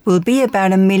 will be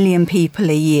about 1 million people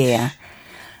a year.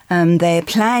 They're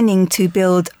planning to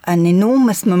build an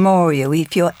enormous memorial.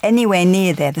 If you're anywhere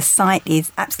near there, the site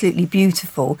is absolutely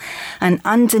beautiful. And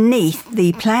underneath,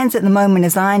 the plans at the moment,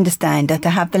 as I understand, are to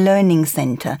have the learning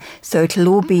centre, so it'll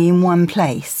all be in one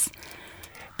place.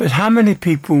 But how many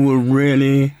people will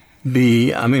really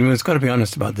be, I mean, we've got to be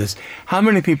honest about this, how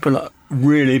many people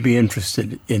really be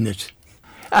interested in it?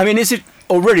 I mean, is it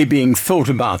already being thought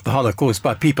about, the Holocaust,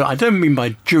 by people, I don't mean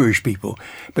by Jewish people,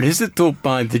 but is it thought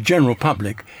by the general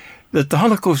public that the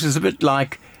Holocaust is a bit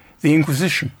like the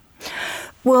Inquisition?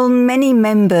 Well, many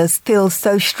members feel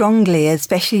so strongly,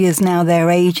 especially as now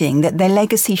they're ageing, that their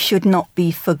legacy should not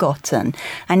be forgotten.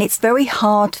 And it's very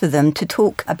hard for them to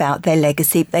talk about their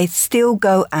legacy. They still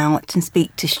go out and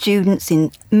speak to students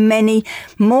in many,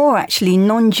 more actually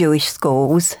non-Jewish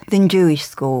schools than Jewish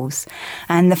schools.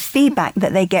 And the feedback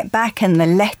that they get back and the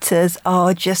letters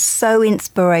are just so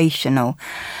inspirational.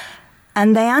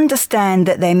 And they understand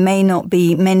that there may not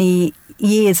be many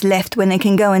years left when they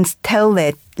can go and tell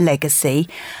their legacy.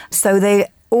 So they're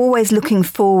always looking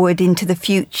forward into the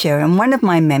future. And one of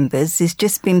my members has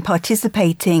just been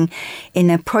participating in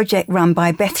a project run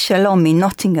by Beth Shalom in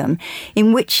Nottingham,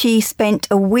 in which she spent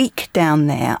a week down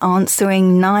there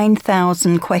answering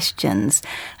 9,000 questions.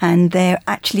 And they're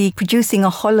actually producing a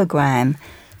hologram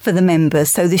for the members.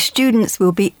 So the students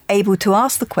will be able to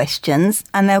ask the questions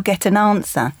and they'll get an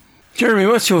answer. Jeremy,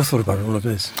 what's your thought about all of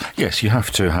this? Yes, you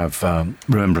have to have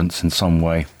remembrance in some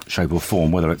way, shape or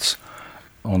form, whether it's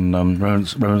on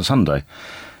Remembrance Sunday.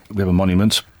 We have a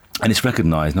monument and it's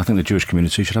recognised, and I think the Jewish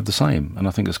community should have the same. And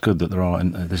I think it's good that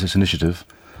there's this initiative.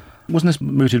 Wasn't this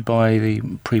mooted by the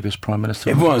previous Prime Minister?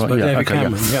 It was, by David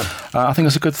Cameron, yeah. I think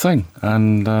it's a good thing,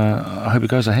 and I hope it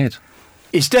goes ahead.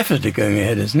 It's definitely going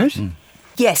ahead, isn't it? Mm.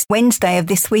 Yes, Wednesday of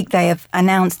this week they have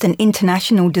announced an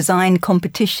international design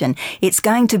competition. It's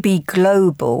going to be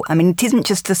global. I mean, it isn't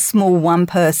just a small one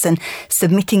person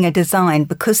submitting a design,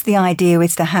 because the idea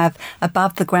is to have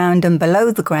above the ground and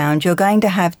below the ground. You're going to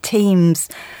have teams.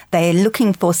 They're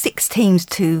looking for 6 teams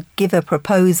to give a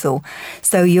proposal.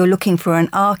 So you're looking for an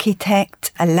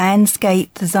architect, a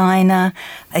landscape designer,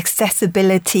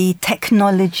 accessibility,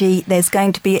 technology. There's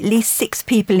going to be at least 6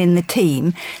 people in the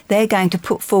team. They're going to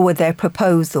put forward their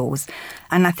proposals.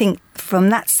 And I think from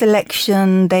that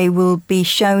selection, they will be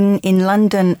shown in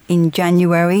London in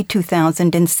January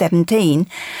 2017.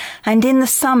 And in the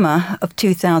summer of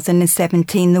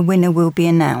 2017, the winner will be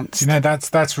announced. You know,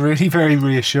 that's really very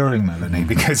reassuring, Melanie,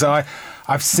 because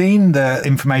I've seen the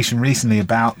information recently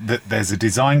about that there's a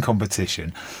design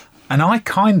competition. And I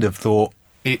kind of thought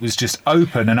it was just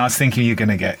open. And I was thinking you're going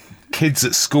to get kids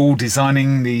at school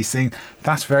designing these things.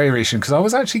 That's very reassuring, because I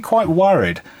was actually quite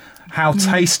worried how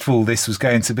tasteful this was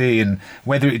going to be and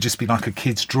whether it would just be like a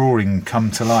kid's drawing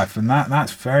come to life. And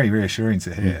that's very reassuring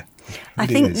to hear. I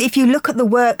think if you look at the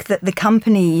work that the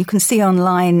company you can see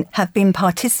online have been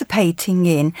participating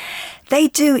in, they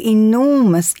do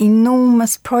enormous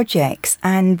projects,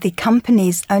 and the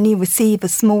companies only receive a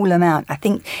small amount. I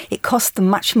think it costs them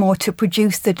much more to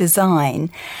produce the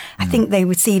design. I think they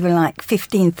receive like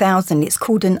 15,000. It's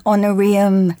called an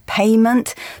honorarium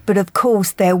payment, but of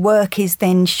course their work is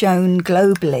then shown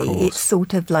globally. It's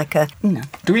sort of like a,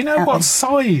 Do we know what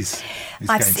size?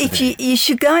 You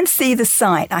should go and see the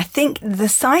site. I think the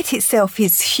site itself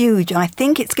is huge. I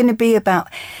think it's going to be about,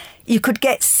 you could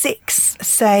get 6,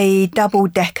 say,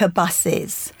 double-decker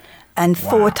buses and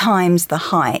 4 times the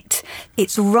height.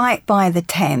 It's right by the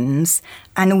Thames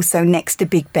and also next to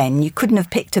Big Ben. You couldn't have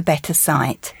picked a better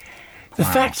site. The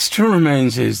fact still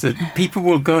remains is that people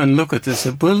will go and look at this,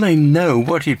 and will they know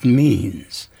what it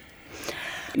means?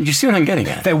 Do you see what I'm getting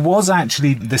at? There was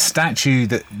actually the statue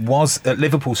that was at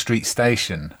Liverpool Street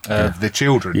Station of the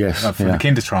children from the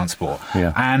Kindertransport.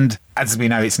 Yeah. And as we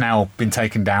know, it's now been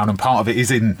taken down, and part of it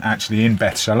is actually in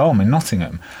Beth Shalom in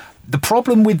Nottingham. The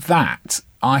problem with that,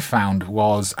 I found,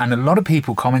 was, and a lot of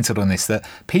people commented on this, that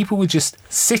people were just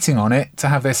sitting on it to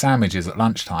have their sandwiches at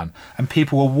lunchtime, and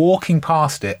people were walking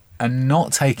past it and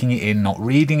not taking it in, not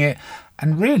reading it.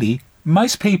 And really,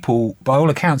 most people, by all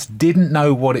accounts, didn't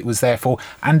know what it was there for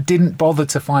and didn't bother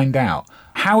to find out.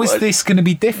 How is this going to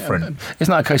be different?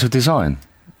 Isn't that a case of design?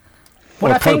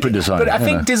 Well, appropriate design. But I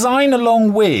think design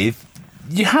along with,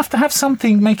 you have to have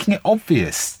something making it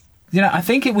obvious. I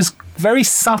think it was very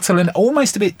subtle and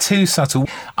almost a bit too subtle.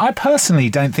 I personally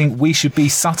don't think we should be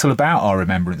subtle about our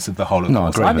remembrance of the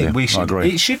Holocaust. No, I agree. We should.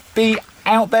 It should be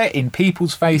out there in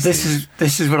people's faces.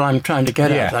 This is what I'm trying to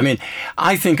get at. I mean,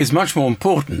 I think it's much more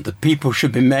important that people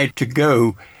should be made to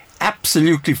go,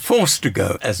 absolutely forced to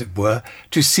go, as it were,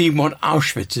 to see what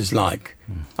Auschwitz is like.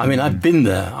 I mean, I've been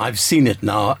there. I've seen it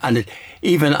now. And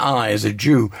even I, as a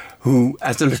Jew who,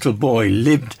 as a little boy,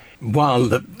 lived while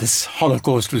this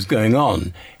Holocaust was going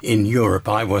on in Europe.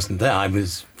 I wasn't there. I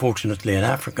was fortunately in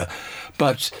Africa.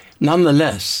 But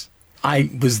nonetheless, I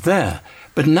was there.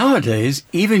 But nowadays,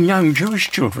 even young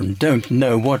Jewish children don't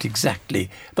know what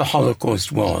exactly the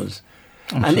Holocaust was.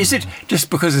 And is it just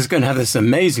because it's going to have this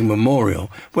amazing memorial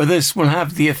where this will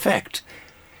have the effect?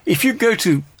 If you go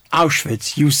to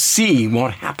Auschwitz, you see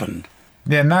what happened.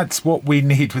 Yeah, and that's what we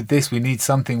need with this. We need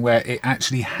something where it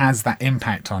actually has that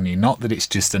impact on you, not that it's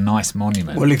just a nice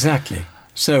monument. Well, exactly.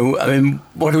 So, I mean,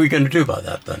 what are we going to do about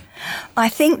that then? I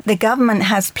think the government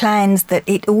has plans that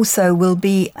it also will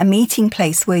be a meeting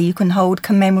place where you can hold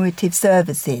commemorative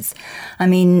services. I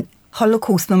mean,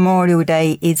 Holocaust Memorial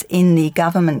Day is in the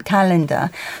government calendar,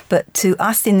 but to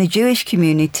us in the Jewish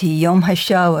community, Yom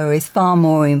HaShoah is far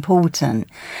more important.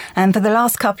 And for the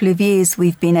last couple of years,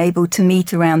 we've been able to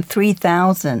meet around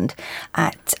 3,000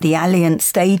 at the Allianz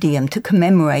Stadium to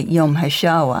commemorate Yom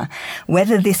HaShoah.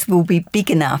 Whether this will be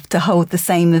big enough to hold the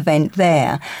same event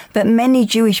there, but many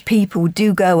Jewish people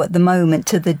do go at the moment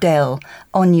to the Dell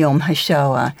on Yom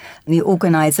HaShoah. The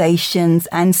organisations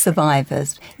and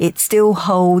survivors, it still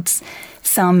holds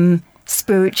some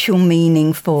spiritual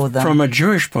meaning for them. From a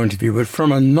Jewish point of view, but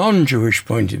from a non-Jewish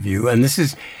point of view, and this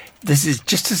is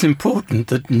just as important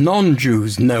that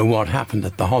non-Jews know what happened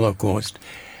at the Holocaust.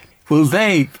 Will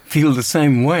they feel the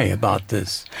same way about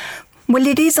this? Well,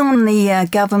 it is on the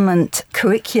government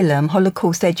curriculum.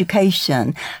 Holocaust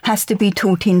education has to be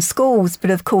taught in schools.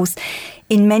 But of course,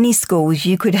 in many schools,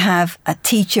 you could have a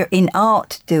teacher in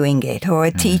art doing it or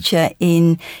a teacher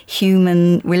in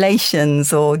human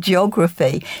relations or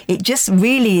geography. It just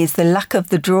really is the luck of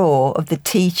the draw of the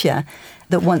teacher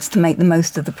that wants to make the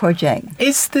most of the project.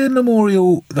 Is the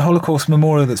memorial, the Holocaust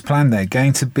memorial that's planned there,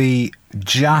 going to be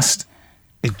just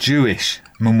a Jewish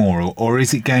memorial, or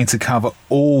is it going to cover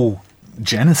all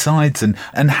genocides?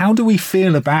 And how do we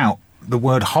feel about the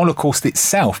word Holocaust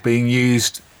itself being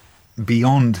used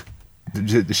beyond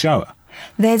the Shoah?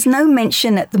 There's no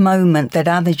mention at the moment that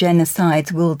other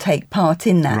genocides will take part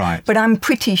in that. Right. But I'm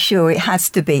pretty sure it has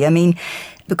to be. I mean,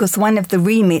 because one of the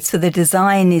remits for the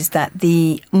design is that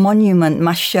the monument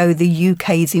must show the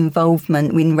UK's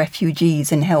involvement in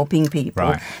refugees and helping people.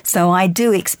 Right. So I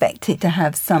do expect it to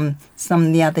have some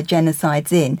of the other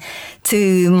genocides in.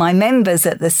 To my members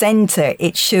at the centre,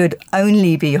 it should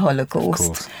only be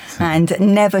Holocaust and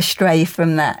never stray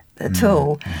from that at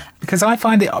all. Because I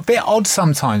find it a bit odd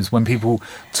sometimes when people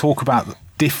talk about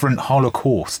different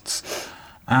Holocausts,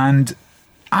 and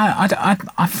I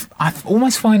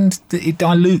almost find that it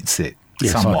dilutes it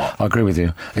somewhat. I agree with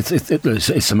you.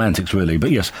 It's semantics, really.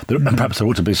 But yes, perhaps there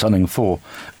ought to be something for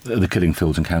the killing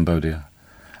fields in Cambodia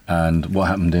and what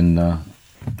happened in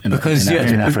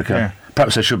Africa. Yeah.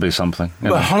 Perhaps there should be something.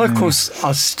 Well, Holocausts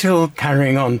are still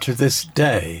carrying on to this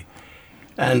day,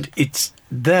 and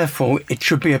therefore it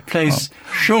should be a place,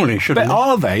 surely, shouldn't it? But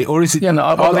are they, or is it?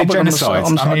 Are they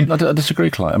genocides? I disagree,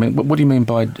 Clive. I mean, what do you mean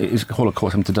by is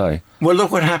Holocaust happening today? Well,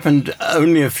 look what happened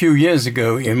only a few years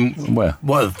ago in where?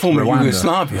 Well, former Rwanda.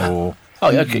 Yugoslavia.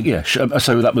 Okay, yeah.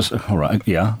 So that was all right.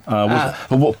 Yeah.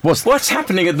 What's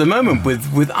happening at the moment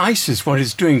with ISIS? What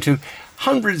it's doing to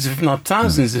hundreds, if not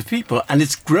thousands, of people, and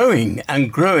it's growing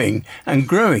and growing and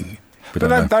growing.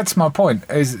 But that's my point.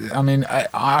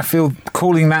 I feel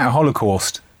calling that a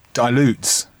Holocaust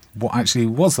dilutes what actually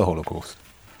was the Holocaust.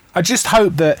 I just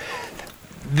hope that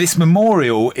this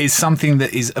memorial is something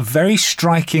that is very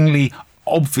strikingly,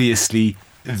 obviously,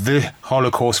 the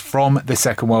Holocaust from the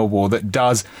Second World War that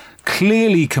does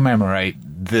clearly commemorate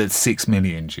the 6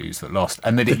 million Jews that lost,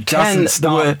 and that it doesn't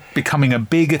start becoming a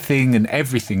bigger thing and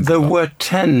everything. There were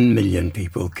 10 million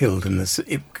people killed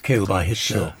killed by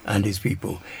Hitler and his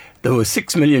people. There were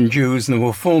 6 million Jews and there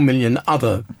were 4 million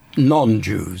other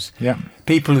non-Jews. Yeah.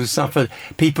 People who suffered,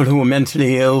 people who were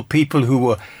mentally ill, people who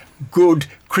were good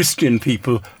Christian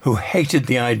people who hated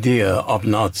the idea of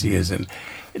Nazism.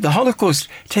 The Holocaust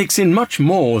takes in much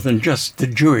more than just the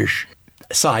Jewish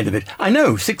side of it. I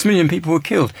know 6 million people were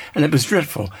killed, and it was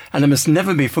dreadful, and it must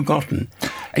never be forgotten.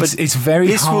 But it's very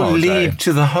this hard, will lead though,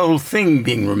 to the whole thing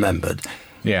being remembered.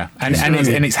 Yeah, and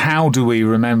it's how do we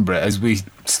remember it? As we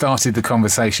started the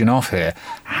conversation off here,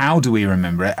 how do we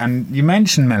remember it? And you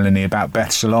mentioned, Melanie, about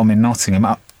Beth Shalom in Nottingham.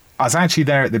 I was actually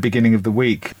there at the beginning of the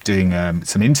week doing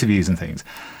some interviews and things.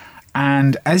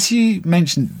 And as you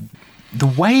mentioned, the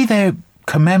way they're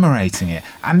commemorating it,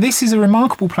 and this is a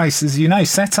remarkable place, as you know,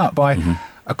 set up by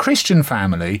a Christian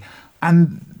family,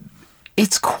 and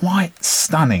it's quite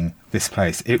stunning, this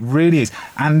place. It really is.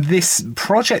 And this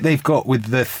project they've got with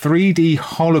the 3D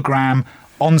hologram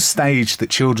on stage that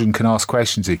children can ask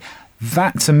questions to,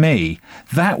 that to me,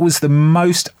 that was the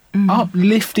most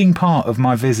uplifting part of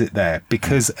my visit there,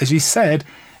 because as you said,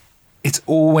 it's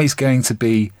always going to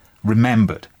be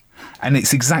remembered. And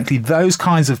it's exactly those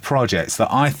kinds of projects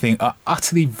that I think are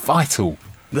utterly vital.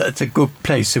 That's a good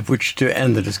place of which to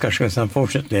end the discussion, because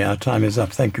unfortunately our time is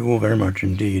up. Thank you all very much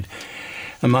indeed.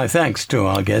 And my thanks to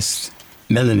our guests,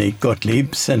 Melanie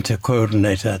Gottlieb, Centre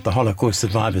Coordinator at the Holocaust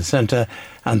Survivors Centre,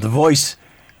 and the voice,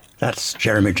 that's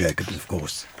Jeremy Jacobs, of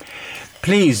course.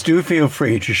 Please do feel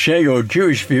free to share your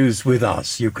Jewish views with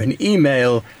us. You can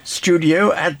email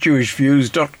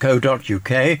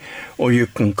studio@jewishviews.co.uk, or you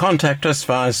can contact us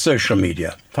via social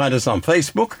media. Find us on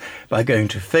Facebook by going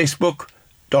to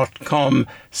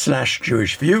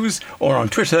facebook.com/JewishViews, or on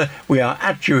Twitter we are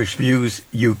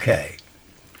 @JewishViewsUK.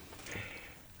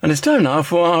 And it's time now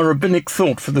for our rabbinic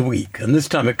thought for the week, and this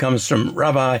time it comes from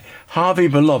Rabbi Harvey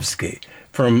Belovsky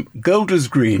from Golders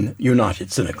Green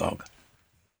United Synagogue.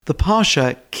 The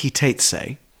Parsha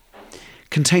Kitetse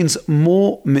contains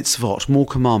more mitzvot, more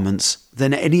commandments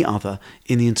than any other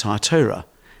in the entire Torah,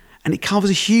 and it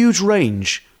covers a huge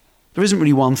range. There isn't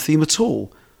really one theme at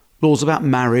all. Laws about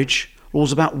marriage,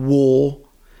 laws about war,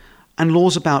 and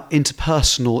laws about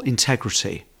interpersonal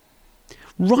integrity.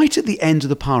 Right at the end of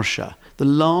the Parsha, the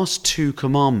last two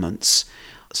commandments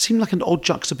seem like an odd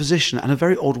juxtaposition and a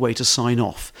very odd way to sign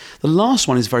off. The last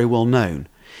one is very well known.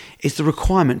 It's the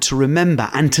requirement to remember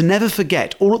and to never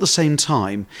forget, all at the same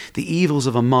time, the evils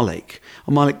of Amalek.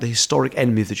 Amalek, the historic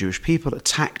enemy of the Jewish people,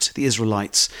 attacked the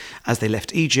Israelites as they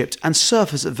left Egypt and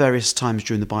surfaced at various times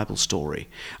during the Bible story.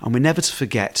 And we're never to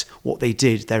forget what they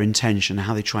did, their intention,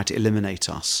 how they tried to eliminate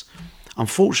us.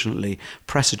 Unfortunately,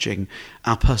 presaging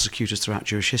our persecutors throughout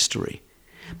Jewish history.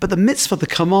 But the mitzvah, the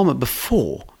commandment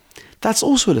before, that's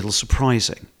also a little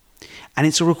surprising. And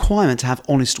it's a requirement to have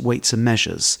honest weights and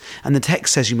measures. And the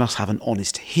text says you must have an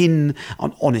honest hin,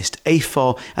 an honest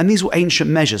ephah, and these were ancient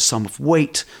measures, some of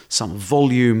weight, some of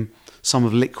volume, some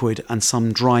of liquid, and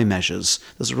some dry measures.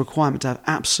 There's a requirement to have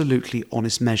absolutely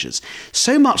honest measures.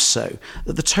 So much so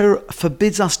that the Torah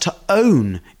forbids us to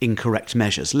own incorrect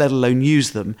measures, let alone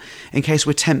use them, in case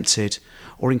we're tempted,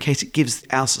 or in case it gives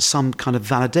us some kind of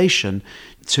validation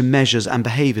to measures and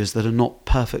behaviours that are not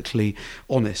perfectly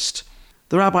honest.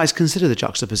 The rabbis consider the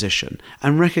juxtaposition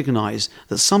and recognise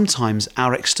that sometimes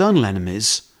our external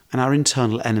enemies and our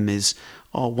internal enemies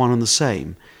are one and the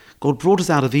same. God brought us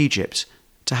out of Egypt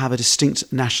to have a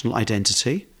distinct national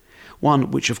identity, one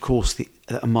which of course the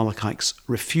Amalekites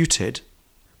refuted.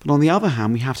 But on the other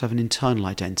hand, we have to have an internal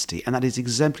identity, and that is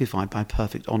exemplified by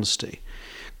perfect honesty.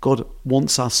 God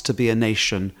wants us to be a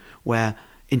nation where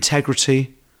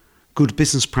integrity, good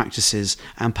business practices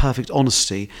and perfect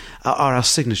honesty are our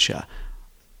signature.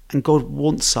 And God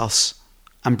wants us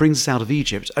and brings us out of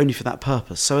Egypt only for that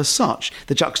purpose. So as such,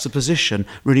 the juxtaposition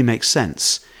really makes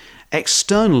sense.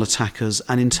 External attackers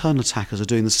and internal attackers are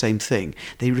doing the same thing.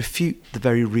 They refute the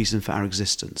very reason for our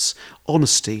existence.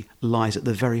 Honesty lies at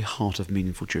the very heart of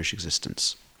meaningful Jewish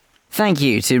existence. Thank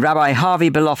you to Rabbi Harvey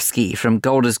Belovsky from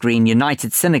Golders Green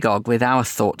United Synagogue with our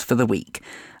thought for the week.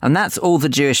 And that's all the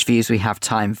Jewish views we have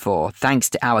time for. Thanks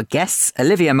to our guests,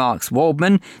 Olivia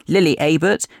Marks-Woldman, Lily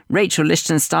Ebert, Rachel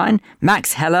Lichtenstein,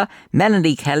 Max Heller,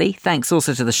 Melanie Kelly. Thanks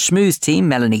also to the Schmooze team,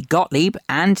 Melanie Gottlieb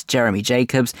and Jeremy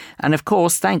Jacobs. And of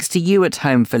course, thanks to you at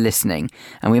home for listening.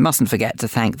 And we mustn't forget to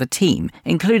thank the team,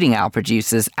 including our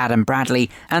producers Adam Bradley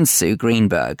and Sue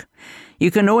Greenberg. You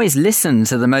can always listen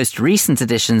to the most recent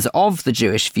editions of The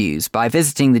Jewish Views by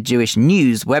visiting the Jewish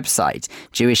News website,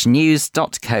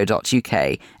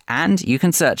 jewishnews.co.uk, and you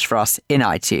can search for us in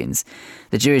iTunes.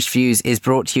 The Jewish Views is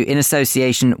brought to you in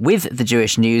association with The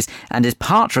Jewish News and is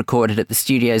part recorded at the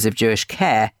studios of Jewish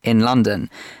Care in London.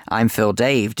 I'm Phil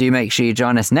Dave. Do make sure you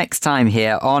join us next time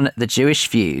here on The Jewish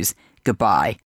Views. Goodbye.